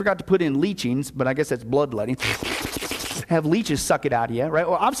techniques, they forgot to put in leechings, but I guess that's bloodletting. Have leeches suck it out of you, right?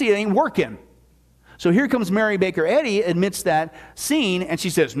 Well, obviously it ain't working. So here comes Mary Baker Eddy amidst that scene, and she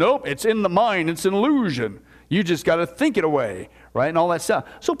says, nope, it's in the mind, it's an illusion. You just got to think it away, right? And all that stuff.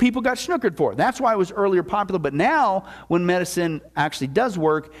 So people got snookered for it. That's why it was earlier popular. But now, when medicine actually does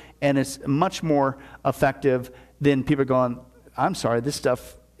work and it's much more effective, then people are going, I'm sorry, this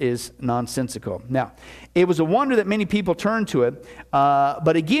stuff is nonsensical. Now, it was a wonder that many people turned to it.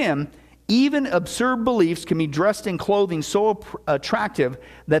 But again, even absurd beliefs can be dressed in clothing so attractive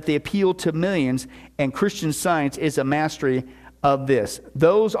that they appeal to millions. And Christian Science is a mastery of this.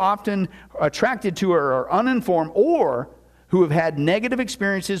 Those often attracted to her are uninformed or who have had negative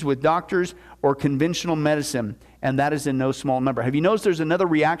experiences with doctors or conventional medicine, and that is in no small number. Have you noticed there's another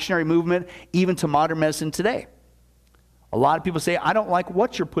reactionary movement even to modern medicine today? A lot of people say, I don't like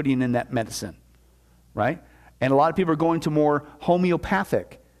what you're putting in that medicine, right? And a lot of people are going to more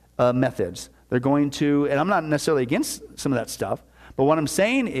homeopathic methods. They're going to, and I'm not necessarily against some of that stuff, but what I'm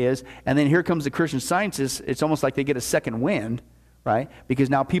saying is, and then here comes the Christian Scientists, it's almost like they get a second wind, right? Because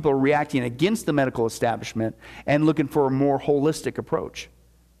now people are reacting against the medical establishment and looking for a more holistic approach,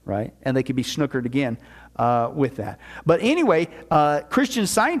 right? And they could be snookered again with that. But anyway, Christian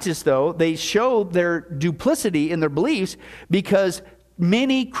Scientists, though, they show their duplicity in their beliefs because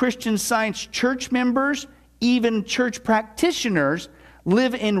many Christian Science church members, even church practitioners,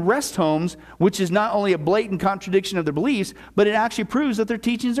 live in rest homes, which is not only a blatant contradiction of their beliefs, but it actually proves that their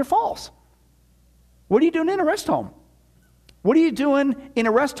teachings are false. What are you doing in a rest home? What are you doing in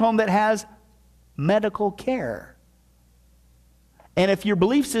a rest home that has medical care? And if your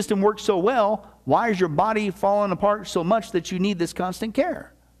belief system works so well, why is your body falling apart so much that you need this constant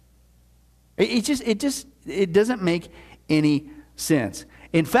care? It doesn't make any sense.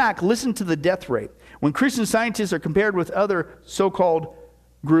 In fact, listen to the death rate. When Christian Scientists are compared with other so-called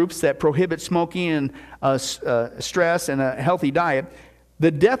groups that prohibit smoking and stress and a healthy diet, the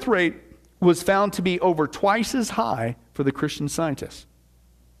death rate was found to be over twice as high for the Christian Scientists.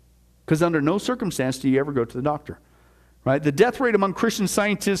 Because under no circumstance do you ever go to the doctor. Right? The death rate among Christian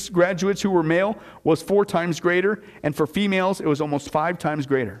Scientists graduates who were male was 4 times greater, and for females it was almost 5 times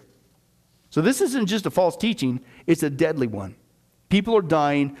greater. So this isn't just a false teaching, it's a deadly one. People are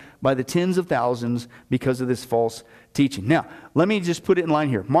dying by the tens of thousands because of this false teaching. Now, let me just put it in line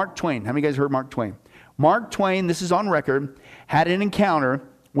here. Mark Twain. How many of you guys heard Mark Twain? Mark Twain, this is on record, had an encounter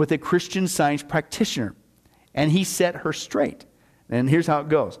with a Christian Science practitioner, and he set her straight. And here's how it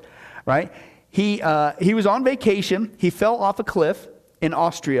goes, right? He was on vacation. He fell off a cliff in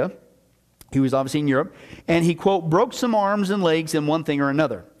Austria. He was obviously in Europe. And he, quote, broke some arms and legs in one thing or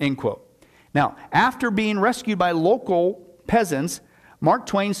another, end quote. Now, after being rescued by local peasants, Mark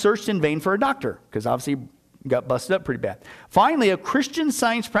Twain searched in vain for a doctor, because obviously he got busted up pretty bad. Finally, a Christian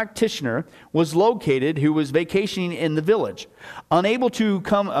Science practitioner was located who was vacationing in the village. Unable to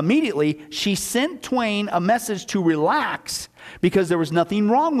come immediately, she sent Twain a message to relax because there was nothing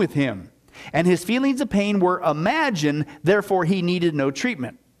wrong with him, and his feelings of pain were imagined, therefore he needed no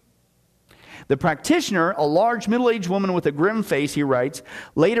treatment. The practitioner, a large middle-aged woman with a grim face, he writes,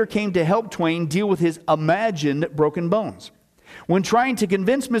 later came to help Twain deal with his imagined broken bones. When trying to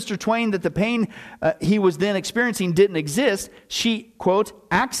convince Mr. Twain that the pain he was then experiencing didn't exist, she, quote,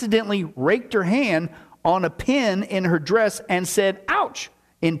 accidentally raked her hand on a pin in her dress and said, ouch,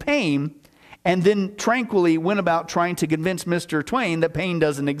 in pain, and then tranquilly went about trying to convince Mr. Twain that pain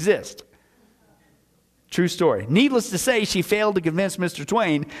doesn't exist. True story. Needless to say, she failed to convince Mr.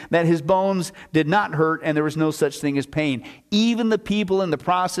 Twain that his bones did not hurt and there was no such thing as pain. Even the people in the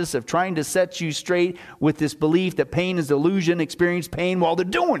process of trying to set you straight with this belief that pain is illusion experience pain while they're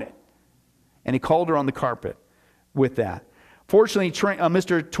doing it. And he called her on the carpet with that. Fortunately,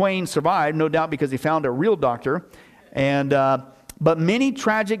 Mr. Twain survived, no doubt because he found a real doctor. But many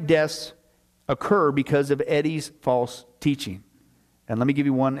tragic deaths occur because of Eddie's false teaching. And let me give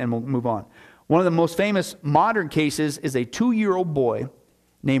you one and we'll move on. One of the most famous modern cases is a 2-year-old boy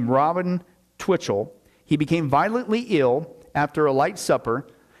named Robin Twitchell. He became violently ill after a light supper,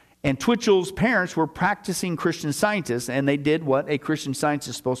 and Twitchell's parents were practicing Christian scientists, and they did what a Christian scientist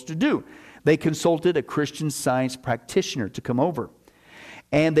is supposed to do. They consulted a Christian Science practitioner to come over.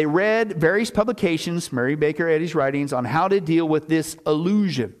 And they read various publications, Mary Baker Eddy's writings, on how to deal with this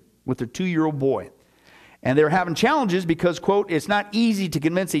illusion with their 2-year-old boy. And they were having challenges because, quote, it's not easy to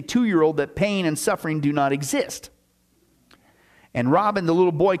convince a 2-year-old that pain and suffering do not exist. And Robin, the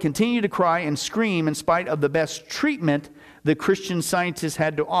little boy, continued to cry and scream in spite of the best treatment the Christian scientists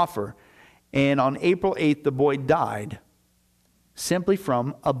had to offer. And on April 8th, the boy died simply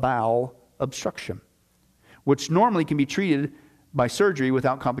from a bowel obstruction, which normally can be treated by surgery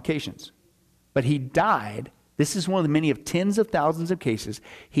without complications. But he died. This is one of the many of tens of thousands of cases.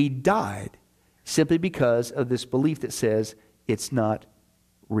 He died simply because of this belief that says it's not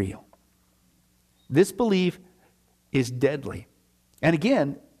real. This belief is deadly. And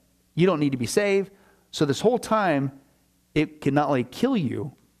again, you don't need to be saved. So this whole time, it can not only kill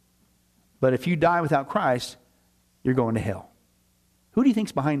you, but if you die without Christ, you're going to hell. Who do you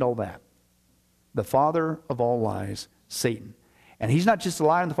think's behind all that? The father of all lies, Satan. And he's not just a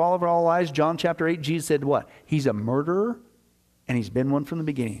liar and the father of all lies. John chapter 8, Jesus said what? He's a murderer, and he's been one from the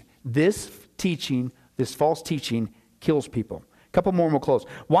beginning. This teaching, this false teaching, kills people. A couple more and we'll close.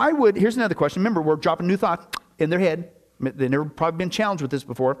 Here's another question. Remember, we're dropping new thoughts in their head. They've never probably been challenged with this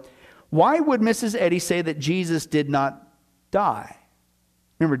before. Why would Mrs. Eddy say that Jesus did not die?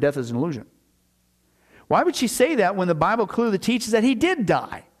 Remember, death is an illusion. Why would she say that when the Bible clearly teaches that he did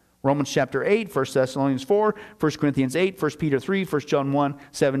die? Romans chapter 8, 1 Thessalonians 4, 1 Corinthians 8, 1 Peter 3, 1 John 1,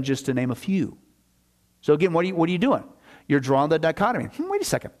 7, just to name a few. So again, what are you doing? You're drawing the dichotomy. Wait a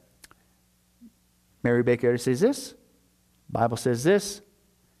second. Mary Baker Eddy says this. Bible says this.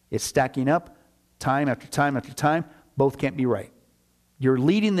 It's stacking up time after time after time. Both can't be right. You're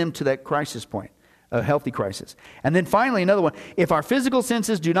leading them to that crisis point, a healthy crisis. And then finally, another one. If our physical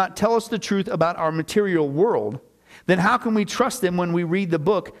senses do not tell us the truth about our material world, then how can we trust them when we read the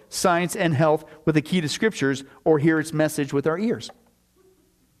book Science and Health with the Key to Scriptures or hear its message with our ears?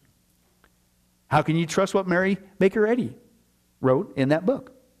 How can you trust what Mary Baker Eddy wrote in that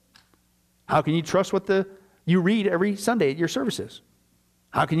book? How can you trust what you read every Sunday at your services?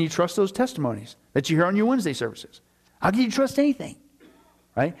 How can you trust those testimonies that you hear on your Wednesday services? How can you trust anything?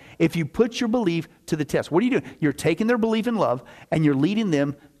 Right? If you put your belief to the test, what are you doing? You're taking their belief in love and you're leading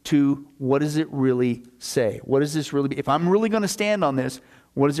them to what does it really say? What does this really be? If I'm really going to stand on this,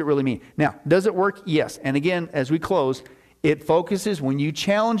 what does it really mean? Now, does it work? Yes. And again, as we close, it focuses when you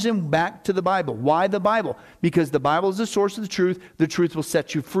challenge them back to the Bible. Why the Bible? Because the Bible is the source of the truth will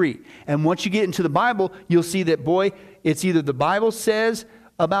set you free. And once you get into the Bible, you'll see that, boy, it's either the Bible says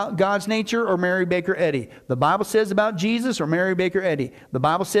about God's nature or Mary Baker Eddy. The Bible says about Jesus or Mary Baker Eddy. The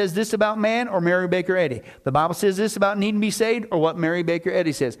Bible says this about man or Mary Baker Eddy. The Bible says this about needing to be saved or what Mary Baker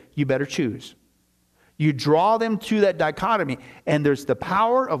Eddy says. You better choose. You draw them to that dichotomy, and there's the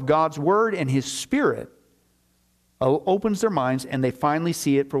power of God's Word and His Spirit opens their minds, and they finally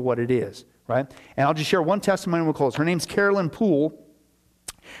see it for what it is, right? And I'll just share one testimony and we'll close. Her name's Carolyn Poole.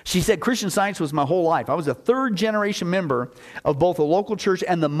 She said, Christian Science was my whole life. I was a third-generation member of both the local church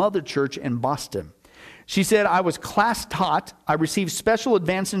and the mother church in Boston. She said, I was class taught. I received special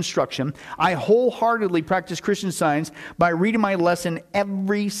advanced instruction. I wholeheartedly practiced Christian Science by reading my lesson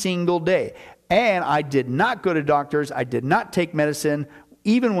every single day. And I did not go to doctors. I did not take medicine,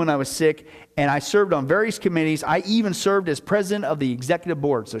 even when I was sick. And I served on various committees. I even served as president of the executive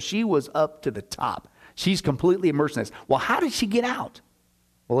board. So she was up to the top. She's completely immersed in this. Well, how did she get out?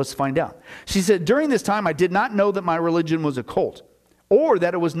 Well, let's find out. She said, during this time, I did not know that my religion was a cult or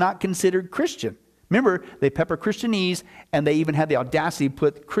that it was not considered Christian. Remember, they pepper Christianese, and they even had the audacity to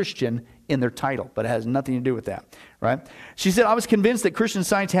put Christian in their title, but it has nothing to do with that, right? She said, I was convinced that Christian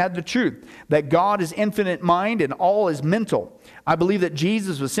Science had the truth, that God is infinite mind and all is mental. I believe that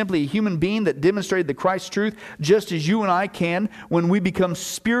Jesus was simply a human being that demonstrated the Christ truth just as you and I can when we become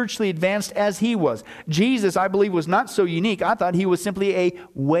spiritually advanced as he was. Jesus, I believe, was not so unique. I thought he was simply a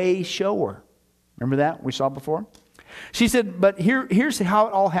way shower. Remember that we saw before? She said, but here's how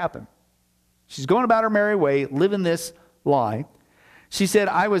it all happened. She's going about her merry way, living this lie. She said,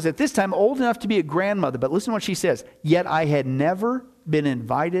 I was at this time old enough to be a grandmother, but listen to what she says. Yet I had never been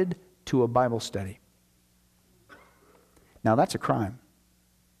invited to a Bible study. Now that's a crime.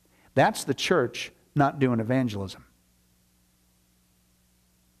 That's the church not doing evangelism.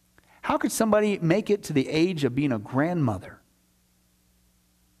 How could somebody make it to the age of being a grandmother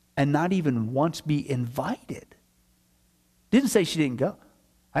and not even once be invited. Didn't say she didn't go.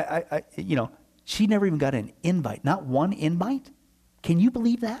 She never even got an invite. Not one invite. Can you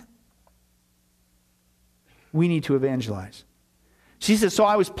believe that? We need to evangelize. She says, so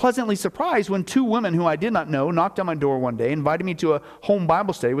I was pleasantly surprised when two women who I did not know knocked on my door one day, invited me to a home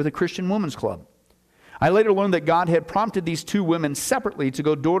Bible study with a Christian women's club. I later learned that God had prompted these two women separately to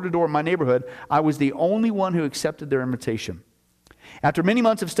go door to door in my neighborhood. I was the only one who accepted their invitation. After many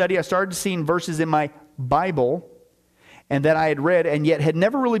months of study, I started seeing verses in my Bible and that I had read and yet had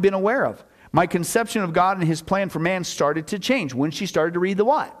never really been aware of. My conception of God and his plan for man started to change when she started to read the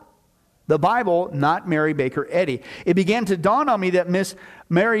what? The Bible, not Mary Baker Eddy. It began to dawn on me that Miss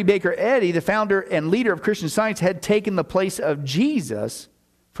Mary Baker Eddy, the founder and leader of Christian Science, had taken the place of Jesus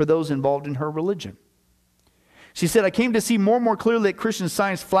for those involved in her religion. She said, I came to see more and more clearly that Christian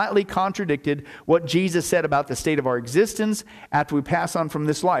Science flatly contradicted what Jesus said about the state of our existence after we pass on from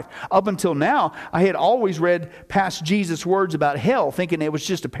this life. Up until now, I had always read past Jesus' words about hell, thinking it was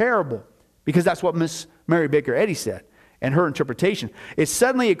just a parable, because that's what Miss Mary Baker Eddy said and her interpretation. It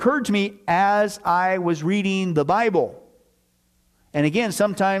suddenly occurred to me as I was reading the Bible. And again,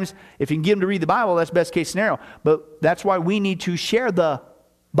 sometimes if you can get them to read the Bible, that's best case scenario. But that's why we need to share the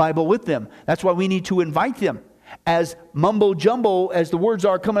Bible with them. That's why we need to invite them. As mumbo jumbo as the words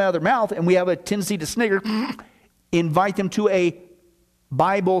are coming out of their mouth, and we have a tendency to snigger, invite them to a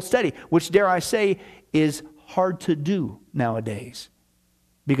Bible study, which, dare I say, is hard to do nowadays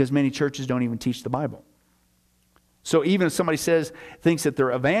because many churches don't even teach the Bible. So even if somebody thinks that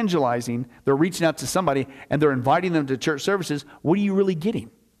they're evangelizing, they're reaching out to somebody and they're inviting them to church services, what are you really getting?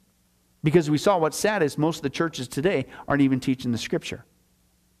 Because we saw what's sad is most of the churches today aren't even teaching the Scripture.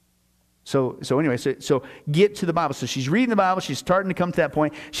 So anyway, get to the Bible. So she's reading the Bible. She's starting to come to that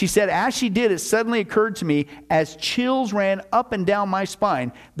point. She said, as she did, it suddenly occurred to me as chills ran up and down my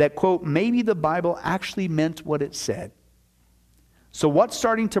spine that, quote, maybe the Bible actually meant what it said. So what's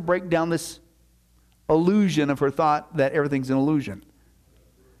starting to break down this illusion of her thought that everything's an illusion?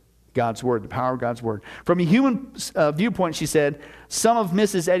 God's Word, the power of God's Word. From a human viewpoint, she said, some of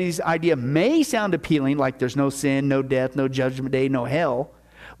Mrs. Eddy's idea may sound appealing, like there's no sin, no death, no judgment day, no hell.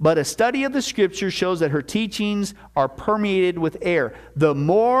 But a study of the Scripture shows that her teachings are permeated with error. The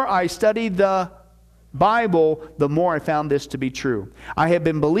more I studied the Bible, the more I found this to be true. I have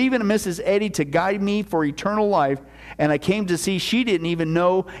been believing in Mrs. Eddy to guide me for eternal life, and I came to see she didn't even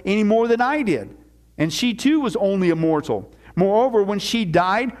know any more than I did. And she too was only a mortal. Moreover, when she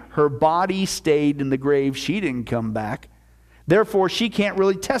died, her body stayed in the grave. She didn't come back. Therefore, she can't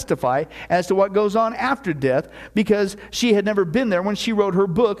really testify as to what goes on after death because she had never been there when she wrote her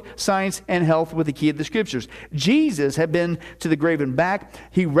book, Science and Health with the Key of the Scriptures. Jesus had been to the grave and back.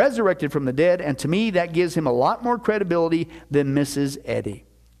 He resurrected from the dead, and to me, that gives him a lot more credibility than Mrs. Eddy.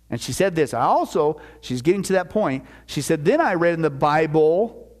 And she said this. She's getting to that point. She said, then I read in the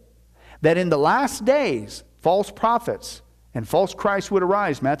Bible that in the last days, false prophets and false Christ would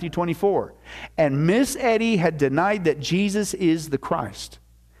arise, Matthew 24. And Miss Eddy had denied that Jesus is the Christ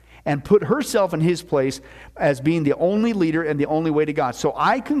and put herself in his place as being the only leader and the only way to God. So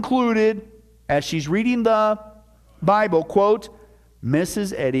I concluded, as she's reading the Bible, quote,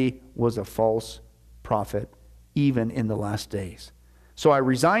 Mrs. Eddy was a false prophet even in the last days. So I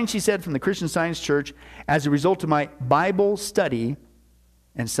resigned, she said, from the Christian Science Church as a result of my Bible study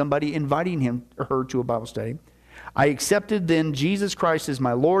and somebody inviting her to a Bible study. I accepted then Jesus Christ as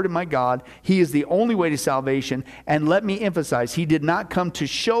my Lord and my God. He is the only way to salvation. And let me emphasize, he did not come to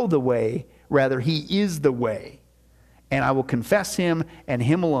show the way. Rather, he is the way. And I will confess him and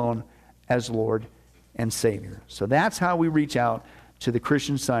him alone as Lord and Savior. So that's how we reach out to the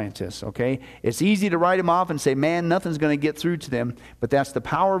Christian Scientists, okay? It's easy to write them off and say, man, nothing's going to get through to them. But that's the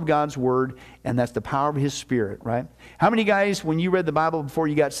power of God's Word, and that's the power of His Spirit, right? How many guys, when you read the Bible before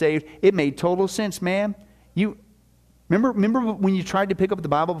you got saved, it made total sense, man? Remember when you tried to pick up the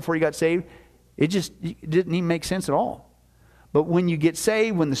Bible before you got saved? It didn't even make sense at all. But when you get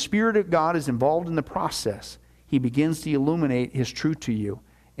saved, when the Spirit of God is involved in the process, He begins to illuminate His truth to you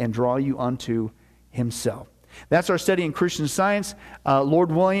and draw you unto Himself. That's our study in Christian Science.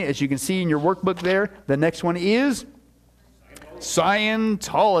 Lord willing, as you can see in your workbook there, the next one is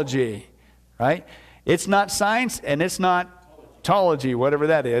Scientology, right? It's not science and it's not tology, whatever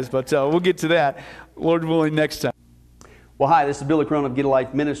that is, but we'll get to that, Lord willing, next time. Well, hi, this is Billy Crone of Get a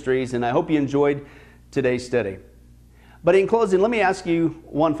Life Ministries, and I hope you enjoyed today's study. But in closing, let me ask you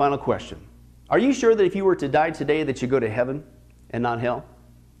one final question. Are you sure that if you were to die today that you go to heaven and not hell?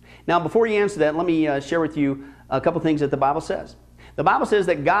 Now, before you answer that, let me share with you a couple things that the Bible says. The Bible says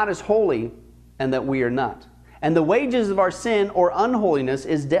that God is holy and that we are not. And the wages of our sin or unholiness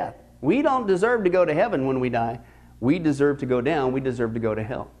is death. We don't deserve to go to heaven when we die. We deserve to go down. We deserve to go to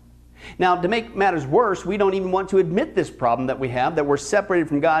hell. Now, to make matters worse, we don't even want to admit this problem that we have, that we're separated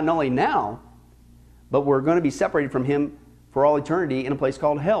from God not only now, but we're going to be separated from Him for all eternity in a place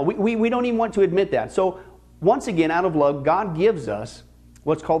called hell. We don't even want to admit that. So, once again, out of love, God gives us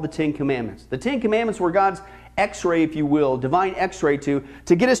what's called the Ten Commandments. The Ten Commandments were God's x-ray, if you will, divine x-ray to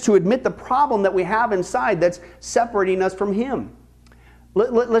get us to admit the problem that we have inside that's separating us from Him.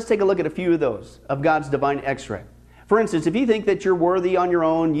 Let's take a look at a few of those, of God's divine x-ray. For instance, if you think that you're worthy on your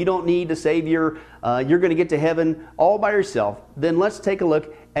own, you don't need a Savior, you're going to get to heaven all by yourself, then let's take a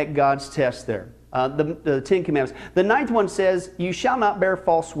look at God's test there. The Ten Commandments. The ninth one says, you shall not bear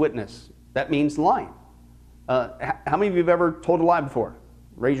false witness. That means lying. How many of you have ever told a lie before?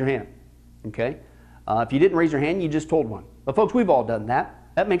 Raise your hand. Okay? If you didn't raise your hand, you just told one. But folks, we've all done that.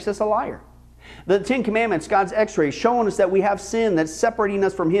 That makes us a liar. The Ten Commandments, God's x-ray, showing us that we have sin that's separating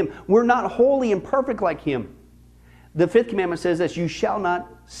us from Him. We're not holy and perfect like Him. The fifth commandment says this, you shall not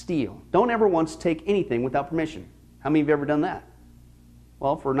steal. Don't ever once take anything without permission. How many of you have ever done that?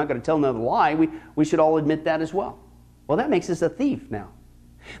 Well, if we're not going to tell another lie, we should all admit that as well. Well, that makes us a thief now.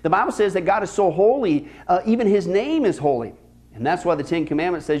 The Bible says that God is so holy, even His name is holy. And that's why the Ten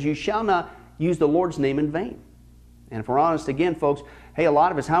Commandments says you shall not use the Lord's name in vain. And if we're honest again, folks, hey, a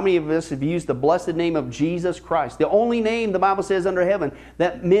lot of us, how many of us have used the blessed name of Jesus Christ, the only name the Bible says under heaven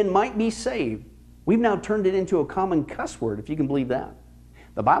that men might be saved? We've now turned it into a common cuss word, if you can believe that.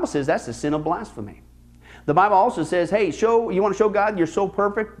 The Bible says that's the sin of blasphemy. The Bible also says, hey, you want to show God you're so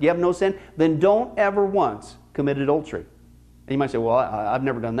perfect, you have no sin, then don't ever once commit adultery. And you might say, well, I've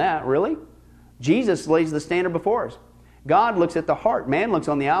never done that. Really? Jesus lays the standard before us. God looks at the heart. Man looks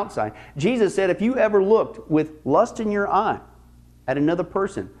on the outside. Jesus said, if you ever looked with lust in your eye at another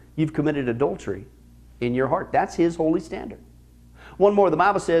person, you've committed adultery in your heart. That's His holy standard. One more, the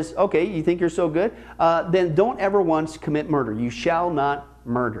Bible says, okay, you think you're so good? Then don't ever once commit murder. You shall not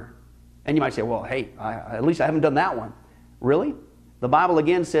murder. And you might say, well, hey, at least I haven't done that one. Really? The Bible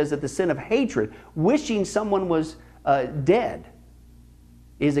again says that the sin of hatred, wishing someone was dead,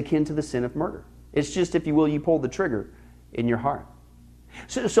 is akin to the sin of murder. It's just, if you will, you pull the trigger in your heart.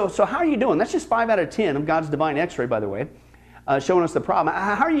 So how are you doing? That's just 5 out of 10 of God's divine x-ray, by the way, showing us the problem.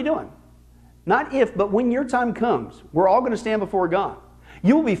 How are you doing? Not if, but when your time comes, we're all going to stand before God.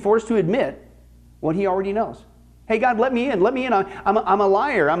 You will be forced to admit what He already knows. Hey, God, let me in. Let me in. I'm a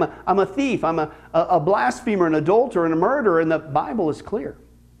liar. I'm a thief. I'm a blasphemer, an adulterer, and a murderer. And the Bible is clear.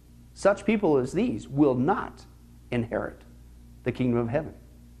 Such people as these will not inherit the kingdom of heaven.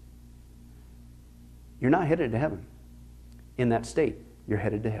 You're not headed to heaven. In that state, you're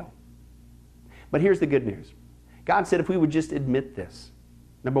headed to hell. But here's the good news. God said if we would just admit this,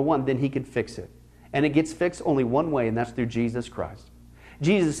 number one, then He could fix it. And it gets fixed only one way, and that's through Jesus Christ.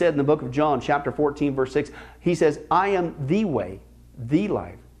 Jesus said in the book of John, chapter 14, verse 6, He says, I am the way, the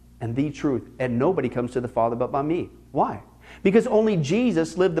life, and the truth, and nobody comes to the Father but by me. Why? Because only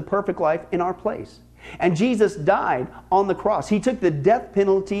Jesus lived the perfect life in our place. And Jesus died on the cross. He took the death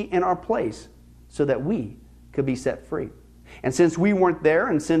penalty in our place so that we could be set free. And since we weren't there,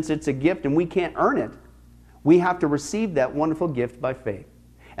 and since it's a gift and we can't earn it, we have to receive that wonderful gift by faith.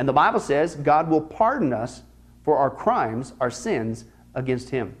 And the Bible says God will pardon us for our crimes, our sins against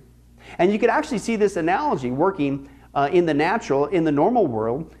Him. And you could actually see this analogy working in the natural, in the normal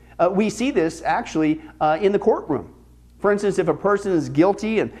world. We see this actually in the courtroom. For instance, if a person is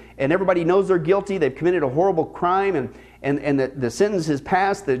guilty and everybody knows they're guilty, they've committed a horrible crime, and the sentence has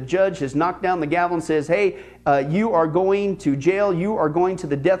passed, the judge has knocked down the gavel and says, hey, you are going to jail, you are going to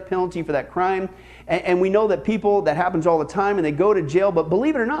the death penalty for that crime. And we know that people, that happens all the time, and they go to jail. But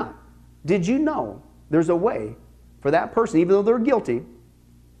believe it or not, did you know there's a way for that person, even though they're guilty,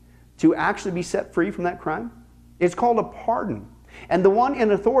 to actually be set free from that crime? It's called a pardon. And the one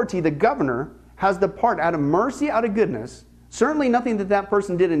in authority, the governor, has the part out of mercy, out of goodness. Certainly nothing that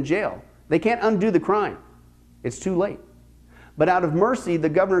person did in jail. They can't undo the crime. It's too late. But out of mercy, the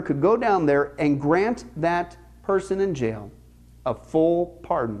governor could go down there and grant that person in jail a full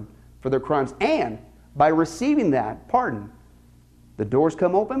pardon for their crimes. And by receiving that pardon, the doors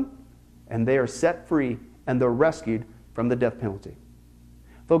come open and they are set free and they're rescued from the death penalty.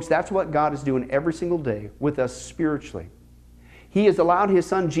 Folks, that's what God is doing every single day with us spiritually. He has allowed His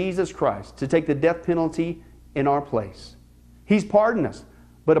Son Jesus Christ to take the death penalty in our place. He's pardoned us,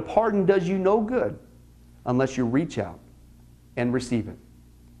 but a pardon does you no good unless you reach out and receive it.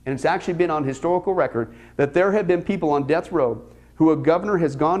 And it's actually been on historical record that there have been people on death row who a governor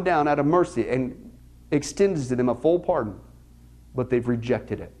has gone down out of mercy and extended to them a full pardon, but they've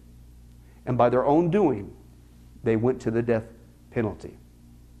rejected it. And by their own doing, they went to the death penalty.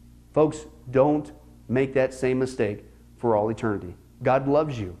 Folks, don't make that same mistake for all eternity. God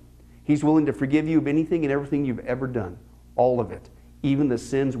loves you. He's willing to forgive you of anything and everything you've ever done. All of it. Even the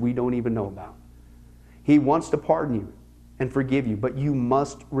sins we don't even know about. He wants to pardon you and forgive you, but you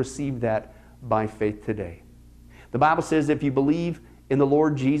must receive that by faith today. The Bible says if you believe in the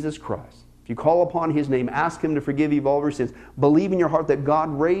Lord Jesus Christ, if you call upon His name, ask Him to forgive you of all of your sins, believe in your heart that God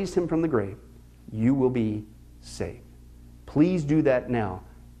raised Him from the grave, you will be saved. Please do that now.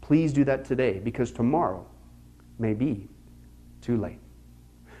 Please do that today, because tomorrow may be too late.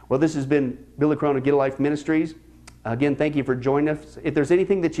 Well, this has been Billy Crone of Get a Life Ministries. Again, thank you for joining us. If there's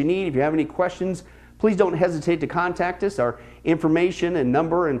anything that you need, if you have any questions, please don't hesitate to contact us. Our information and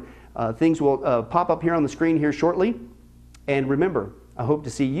number and things will pop up here on the screen here shortly. And remember, I hope to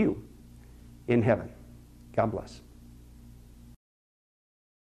see you in heaven. God bless.